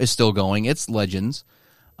MMO, is still going. It's Legends.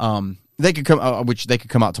 They could come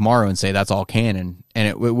out tomorrow and say that's all canon, and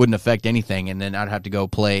it wouldn't affect anything. And then I'd have to go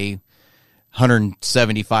play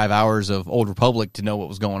 175 hours of Old Republic to know what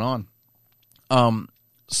was going on.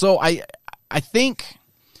 So I think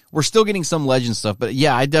we're still getting some Legends stuff, but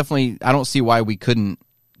yeah, I don't see why we couldn't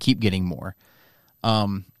keep getting more.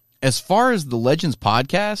 As far as the Legends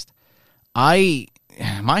podcast, my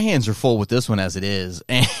hands are full with this one as it is.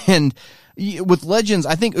 And with Legends,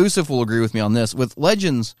 I think Usuf will agree with me on this. With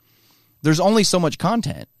Legends, there's only so much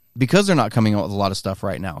content because they're not coming out with a lot of stuff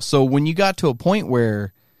right now. So when you got to a point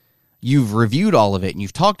where you've reviewed all of it and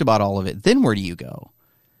you've talked about all of it, then where do you go?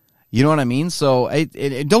 You know what I mean? So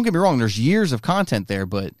don't get me wrong, there's years of content there,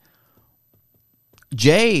 but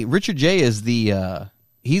Richard J is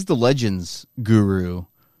he's the Legends guru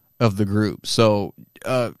of the group. So,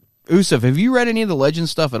 Usuf, have you read any of the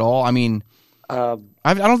Legends stuff at all? I mean, I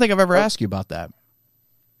don't think I've ever asked you about that.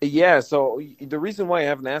 Yeah, so the reason why you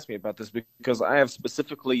haven't asked me about this because I have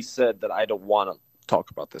specifically said that I don't want to talk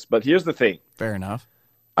about this. But here's the thing. Fair enough.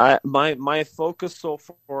 My focus so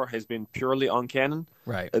far has been purely on canon.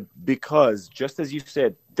 Right. Because just as you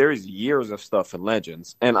said, there's years of stuff in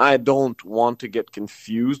Legends, and I don't want to get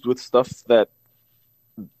confused with stuff that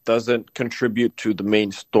doesn't contribute to the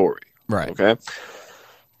main story. Right. Okay.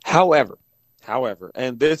 However,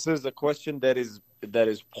 and this is a question that is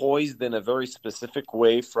poised in a very specific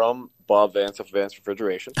way from Bob Vance of Vance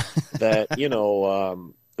Refrigeration. That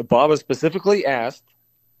Bob has specifically asked,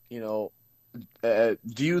 do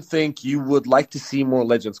you think you would like to see more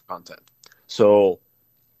Legends content? So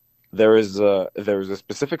there is a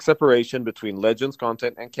specific separation between Legends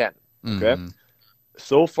content and canon. Okay. Mm-hmm.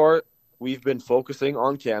 So far, we've been focusing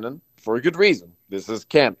on canon for a good reason. This is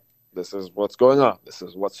canon. This is what's going on. This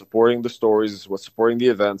is what's supporting the stories. This is what's supporting the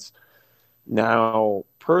events. Now,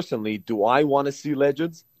 personally, do I want to see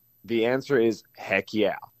Legends? The answer is heck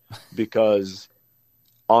yeah. Because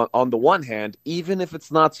on the one hand, even if it's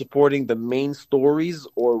not supporting the main stories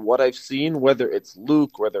or what I've seen, whether it's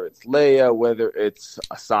Luke, whether it's Leia, whether it's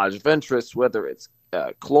Asajj Ventress, whether it's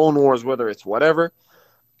Clone Wars, whether it's whatever,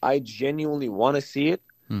 I genuinely want to see it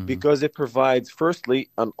because it provides, firstly,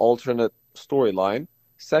 an alternate storyline.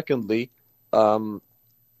 Secondly,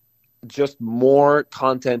 just more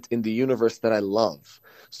content in the universe that I love.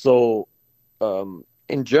 So,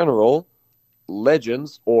 in general,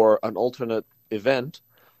 Legends or an alternate event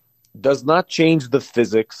does not change the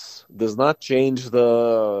physics, does not change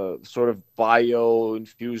the sort of bio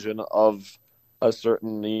infusion of a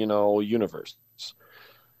certain, universe.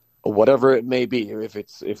 Whatever it may be, if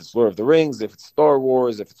it's Lord of the Rings, if it's Star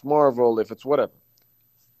Wars, if it's Marvel, if it's whatever.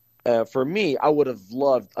 For me, I would have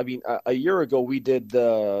loved. I mean, a year ago we did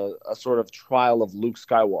a sort of trial of Luke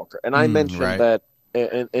Skywalker, and I mentioned that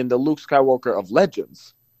in the Luke Skywalker of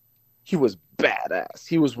Legends, he was badass.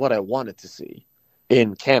 He was what I wanted to see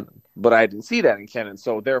in canon, but I didn't see that in canon.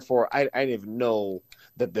 So therefore, I didn't even know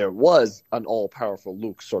that there was an all-powerful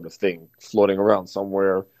Luke sort of thing floating around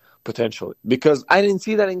somewhere potentially, because I didn't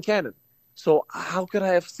see that in canon. So how could I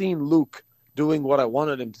have seen Luke doing what I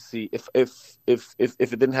wanted him to see if it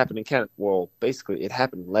didn't happen in canon? Well, basically, it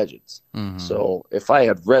happened in Legends. Mm-hmm. So if I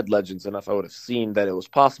had read Legends enough, I would have seen that it was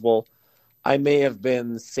possible. I may have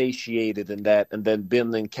been satiated in that and then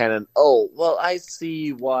been in canon. Oh, well, I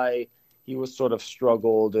see why he was sort of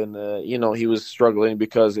struggled and, he was struggling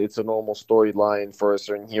because it's a normal storyline for a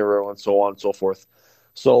certain hero and so on and so forth.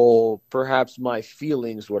 So perhaps my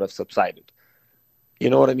feelings would have subsided. You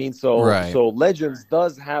know what I mean? So, right. So Legends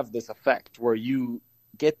does have this effect where you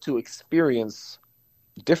get to experience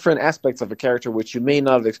different aspects of a character which you may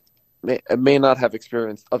not have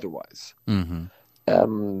experienced otherwise. Mm-hmm.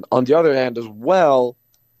 On the other hand, as well,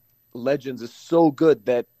 Legends is so good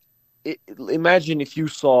that imagine if you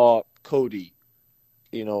saw Cody,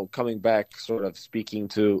 coming back, sort of speaking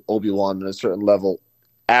to Obi-Wan at a certain level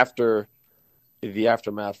after the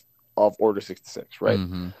aftermath of Order 66, right?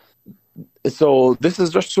 Mm-hmm. So this is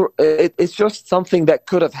just it's just something that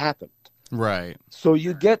could have happened, right? So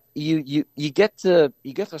you get to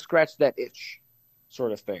scratch that itch,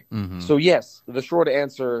 sort of thing. Mm-hmm. So yes, the short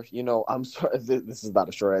answer, I'm sorry, this is not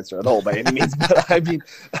a short answer at all by any means, but I mean,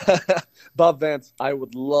 Bob Vance, I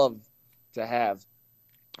would love to have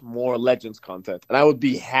more Legends content, and I would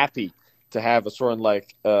be happy to have a sort of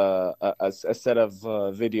like a set of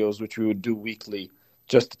videos which we would do weekly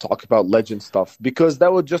just to talk about Legend stuff, because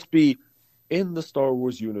that would just be in the Star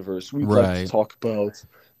Wars universe. We'd like to talk about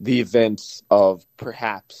the events of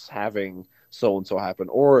perhaps having so-and-so happen,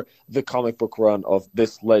 or the comic book run of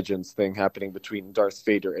this Legends thing happening between Darth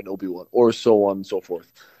Vader and Obi-Wan, or so on and so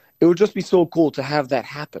forth. It would just be so cool to have that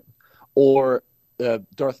happen. Or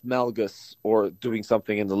Darth Malgus, or doing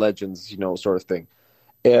something in the Legends, sort of thing.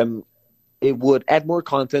 It would add more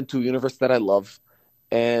content to a universe that I love,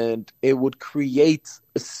 and it would create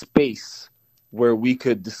a space where we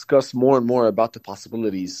could discuss more and more about the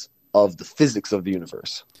possibilities of the physics of the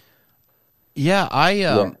universe. Yeah,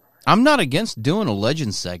 I'm not against doing a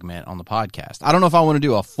Legends segment on the podcast. I don't know if I want to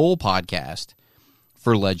do a full podcast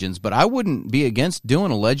for Legends, but I wouldn't be against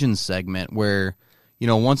doing a Legends segment where,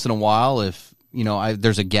 once in a while, if,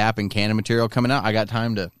 there's a gap in canon material coming out, I got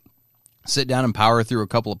time to sit down and power through a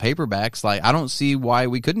couple of paperbacks. Like, I don't see why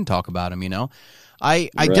we couldn't talk about them, I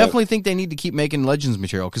definitely think they need to keep making Legends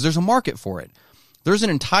material because there's a market for it. There's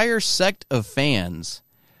an entire sect of fans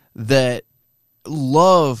that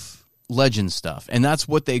love Legends stuff, and that's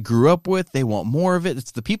what they grew up with. They want more of it.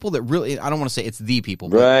 It's the people that really, I don't want to say it's the people,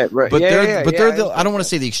 but, right. But they're I don't want to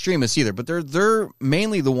say the extremists either, but they're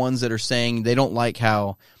mainly the ones that are saying they don't like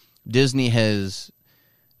how Disney has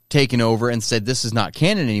taken over and said this is not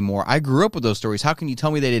canon anymore. I grew up with those stories. How can you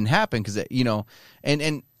tell me they didn't happen? Because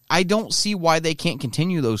and I don't see why they can't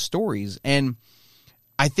continue those stories. And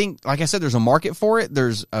I think, like I said, there's a market for it.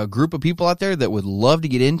 There's a group of people out there that would love to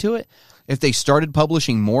get into it. If they started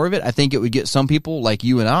publishing more of it, I think it would get some people like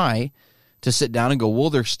you and I to sit down and go, well,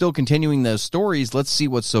 they're still continuing those stories. Let's see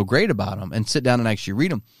what's so great about them, and sit down and actually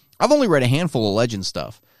read them. I've only read a handful of Legend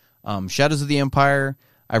stuff. Shadows of the Empire.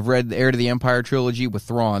 I've read the Heir to the Empire trilogy with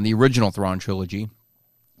Thrawn, the original Thrawn trilogy.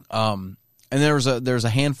 And there's a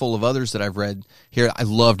handful of others that I've read here. I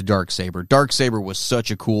loved Darksaber. Darksaber was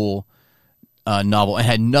such a cool novel. It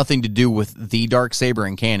had nothing to do with the Darksaber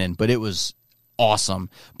in canon, but it was awesome.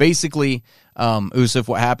 Basically, Usif,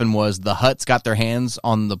 what happened was the Hutts got their hands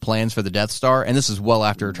on the plans for the Death Star, and this is well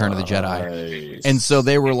after Return of the Jedi. And so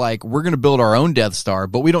they were like, we're going to build our own Death Star,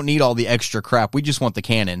 but we don't need all the extra crap. We just want the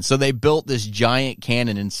cannon. So they built this giant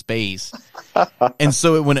cannon in space. And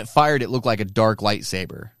so when it fired, it looked like a dark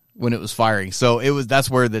lightsaber when it was firing. So that's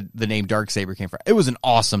where the name Darksaber came from. It was an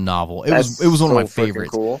awesome novel. It was one of my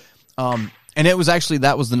favorites. Cool. And it was actually,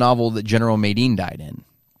 that was the novel that General Madine died in.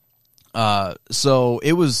 So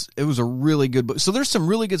it was a really good book. So there's some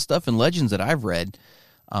really good stuff in Legends that I've read.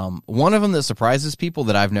 One of them that surprises people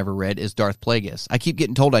that I've never read is Darth Plagueis. I keep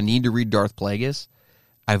getting told I need to read Darth Plagueis.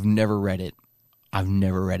 I've never read it.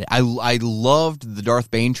 I loved the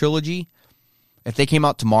Darth Bane trilogy. If they came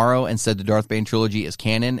out tomorrow and said the Darth Bane trilogy is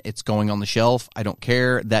canon, it's going on the shelf. I don't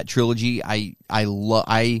care. That trilogy, I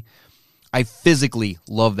physically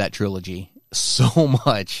love that trilogy so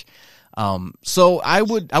much. So I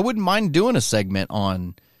wouldn't mind doing a segment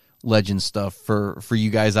on Legend stuff for you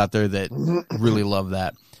guys out there that really love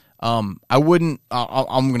that. I'm going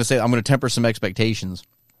to temper some expectations.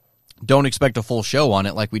 Don't expect a full show on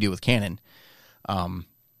it like we do with canon.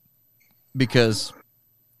 Because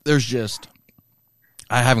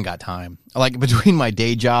I haven't got time. Like, between my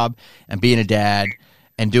day job and being a dad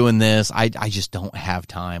and doing this, I just don't have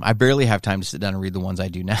time. I barely have time to sit down and read the ones I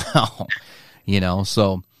do now,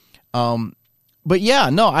 so, but yeah,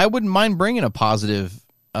 no, I wouldn't mind bringing a positive,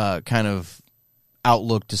 kind of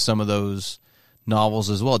outlook to some of those novels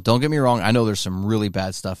as well. Don't get me wrong. I know there's some really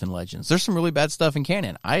bad stuff in Legends. There's some really bad stuff in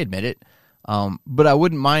canon. I admit it. But I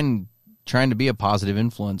wouldn't mind trying to be a positive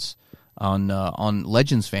influence on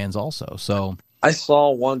Legends fans also. So I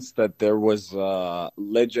saw once that there was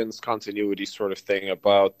Legends continuity sort of thing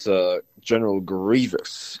about General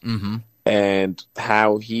Grievous and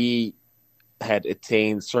how he had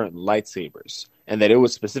attained certain lightsabers, and that it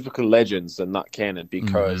was specifically Legends and not canon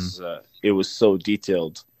because it was so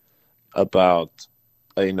detailed about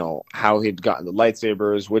how he'd gotten the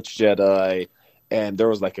lightsabers, which Jedi, and there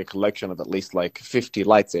was like a collection of at least like 50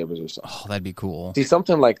 lightsabers or something. Oh, that'd be cool. See,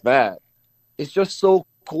 something like that. It's just so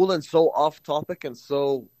cool and so off topic and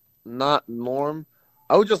so not norm.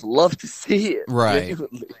 I would just love to see it. Right.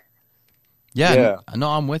 Genuinely. Yeah. No,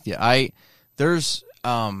 I'm with you. There's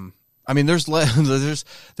a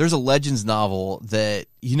Legends novel that,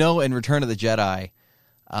 in Return of the Jedi,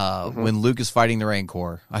 when Luke is fighting the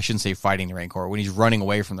Rancor, I shouldn't say fighting the Rancor, when he's running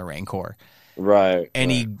away from the Rancor. Right.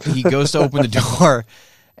 And he goes to open the door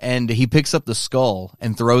and he picks up the skull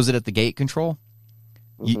and throws it at the gate control.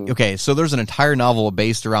 Okay, so there's an entire novel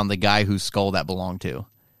based around the guy whose skull that belonged to.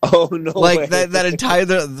 Oh, no way. that entire,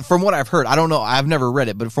 from what I've heard, I don't know, I've never read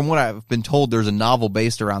it, but from what I've been told, there's a novel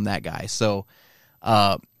based around that guy. So,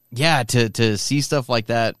 yeah, to see stuff like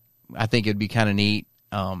that, I think it'd be kind of neat.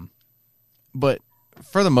 But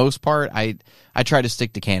for the most part, I try to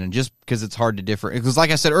stick to canon just because it's hard to differ. Because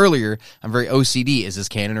like I said earlier, I'm very OCD. Is this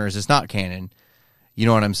canon or is this not canon? You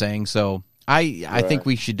know what I'm saying? So I think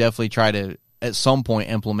we should definitely try to, at some point,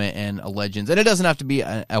 implement in a Legends. And it doesn't have to be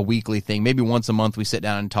a weekly thing. Maybe once a month we sit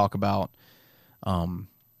down and talk about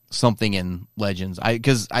something in Legends.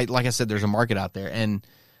 Because like I said, there's a market out there. And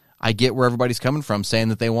I get where everybody's coming from saying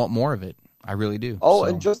that they want more of it. I really do. Oh, so.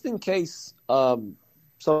 And just in case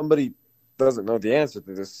somebody doesn't know the answer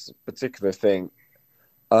to this particular thing,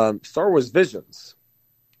 Star Wars Visions,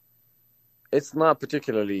 it's not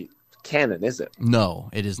particularly canon, is it?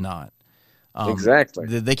 No, it is not.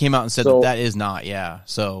 Exactly. They came out and said that is not, yeah.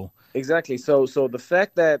 So exactly. So the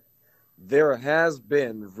fact that there has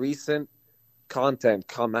been recent content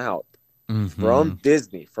come out from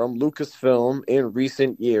Disney, from Lucasfilm in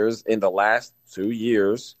recent years, in the last 2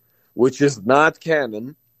 years, which is not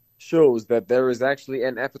canon, shows that there is actually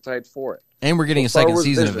an appetite for it. And we're getting a second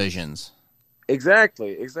season of Visions.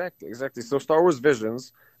 Exactly. So Star Wars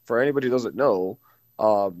Visions, for anybody who doesn't know,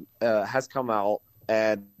 has come out,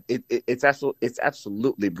 and it's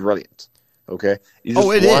absolutely brilliant. Okay,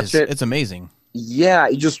 It is. It's amazing. Yeah,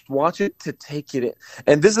 you just watch it to take it in.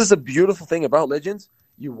 And this is a beautiful thing about Legends.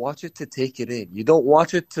 You watch it to take it in. You don't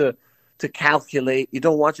watch it to calculate. You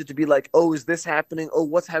don't watch it to be like, oh, is this happening? Oh,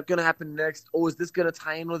 what's going to happen next? Oh, is this going to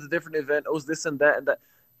tie in with a different event? Oh, is this and that and that?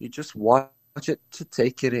 You just watch it to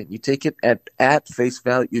take it in. You take it at face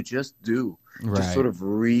value. You just do. Right. Just sort of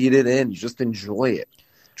read it in. You just enjoy it.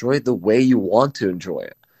 Enjoy it the way you want to enjoy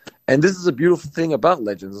it. And this is a beautiful thing about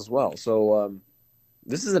Legends as well. So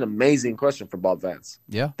this is an amazing question for Bob Vance.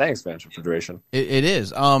 Yeah. Thanks, Vance Refrigeration. It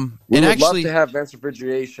is. We and would actually, love to have Vance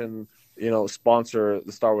Refrigeration, sponsor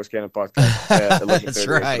the Star Wars Canon podcast at 1138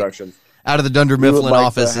 right. Productions. Out of the Dunder Mifflin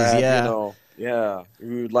offices, yeah.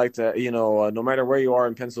 We would like to, no matter where you are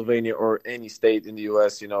in Pennsylvania or any state in the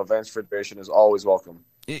U.S., Vance Refrigeration is always welcome.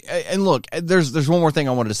 And look, there's one more thing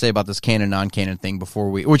I wanted to say about this canon, non-canon thing before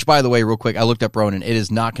which, by the way, real quick, I looked up Ronin. It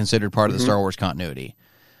is not considered part of the Star Wars continuity.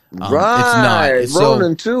 Right. It's not.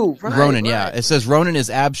 Ronin, too. Right, Ronin, right. Yeah. It says Ronin is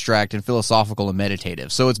abstract and philosophical and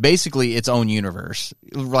meditative. So it's basically its own universe.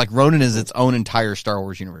 Like, Ronin is its own entire Star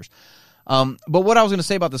Wars universe. But what I was going to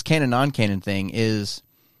say about this canon, non-canon thing is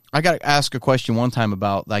I got to ask a question one time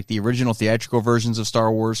about, like, the original theatrical versions of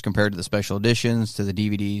Star Wars compared to the special editions, to the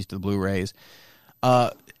DVDs, to the Blu-rays.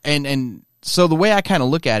 And so the way I kind of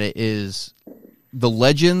look at it is the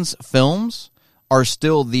Legends films are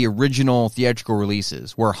still the original theatrical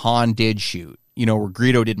releases where Han did shoot, where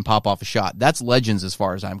Greedo didn't pop off a shot. That's Legends as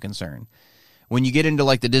far as I'm concerned. When you get into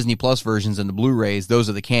like the Disney Plus versions and the Blu-rays, those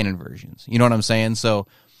are the canon versions. You know what I'm saying? So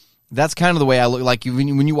that's kind of the way I look. Like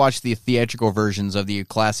when you watch the theatrical versions of the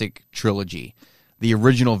classic trilogy, the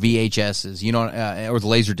original VHSs, or the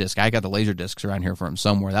Laserdisc. I got the Laserdiscs around here for him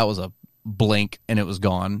somewhere. That was a blink and it was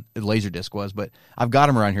gone. The Laserdisc was, but I've got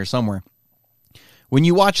them around here somewhere. When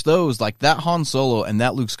you watch those, like that Han Solo and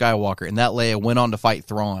that Luke Skywalker and that Leia went on to fight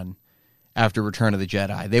Thrawn after Return of the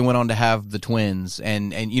Jedi. They went on to have the twins,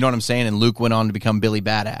 and you know what I'm saying? And Luke went on to become Billy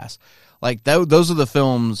Badass. Like, those are the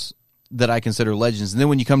films that I consider Legends. And then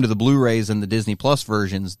when you come to the Blu-rays and the Disney Plus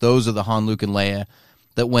versions, those are the Han, Luke, and Leia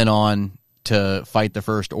that went on to fight the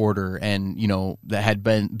First Order and, that had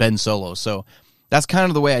Ben Solo. So that's kind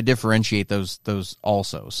of the way I differentiate those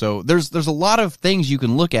also. So there's a lot of things you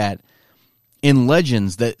can look at in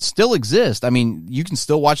Legends that still exist. I mean, you can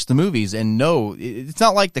still watch the movies and know it's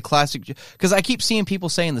not like the classic, because I keep seeing people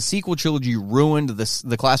saying the sequel trilogy ruined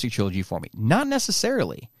the classic trilogy for me. Not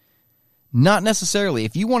necessarily.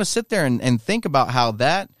 If you want to sit there and think about how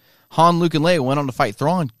that Han, Luke, and Leia went on to fight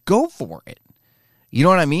Thrawn, go for it. You know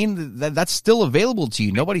what I mean? That's still available to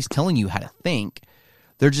you. Nobody's telling you how to think.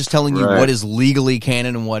 They're just telling you what is legally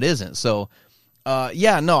canon and what isn't. So,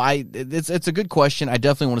 it's a good question. I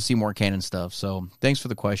definitely want to see more canon stuff. So thanks for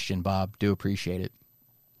the question, Bob. Do appreciate it.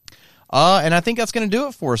 And I think that's going to do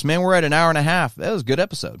it for us, man. We're at an hour and a half. That was a good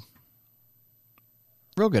episode.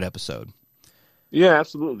 Real good episode. Yeah,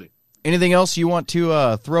 absolutely. Anything else you want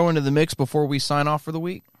to throw into the mix before we sign off for the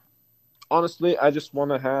week? Honestly, I just want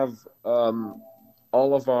to have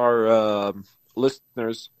all of our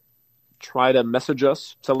listeners try to message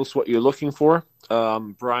us. Tell us what you're looking for.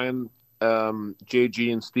 Brian,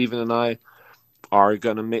 JG, and Steven and I are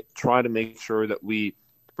going to try to make sure that we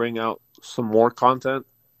bring out some more content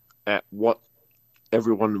at what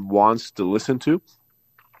everyone wants to listen to.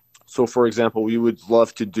 So, for example, we would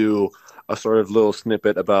love to do a sort of little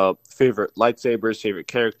snippet about favorite lightsabers, favorite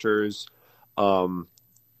characters. So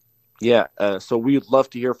we'd love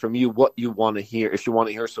to hear from you what you want to hear. If you want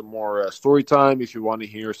to hear some more story time, if you want to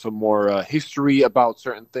hear some more history about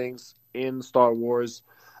certain things in Star Wars,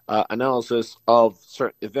 analysis of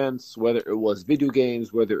certain events, whether it was video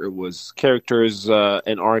games, whether it was characters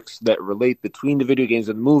and arcs that relate between the video games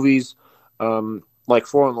and movies, like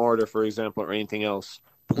Fallen Order, for example, or anything else,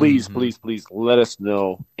 please let us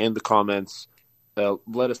know in the comments.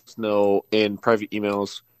 Let us know in private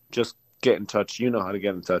emails. Just get in touch. You know how to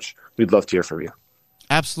get in touch. We'd love to hear from you.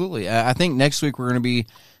 Absolutely. I think next week we're going to be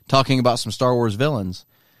talking about some Star Wars villains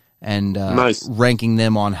and ranking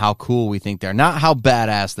them on how cool we think they're. Not how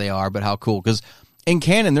badass they are, but how cool. Because in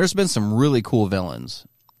canon, there's been some really cool villains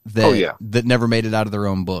that never made it out of their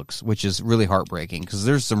own books, which is really heartbreaking because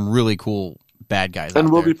there's some really cool bad guys and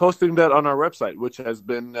out we'll there. be posting that on our website, which has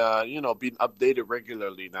been, being updated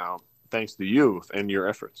regularly now, thanks to you and your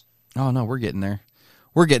efforts. Oh, no, we're getting there.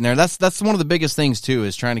 That's one of the biggest things, too,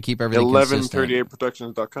 is trying to keep everything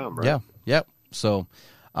 1138productions.com, right? Yeah, yep. So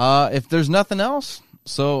if there's nothing else,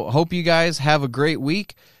 so hope you guys have a great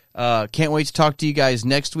week. Can't wait to talk to you guys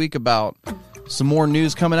next week about some more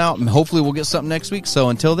news coming out, and hopefully we'll get something next week. So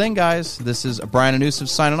until then, guys, this is Brian Anusif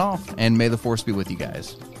signing off, and may the Force be with you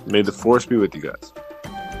guys. May the Force be with you guys.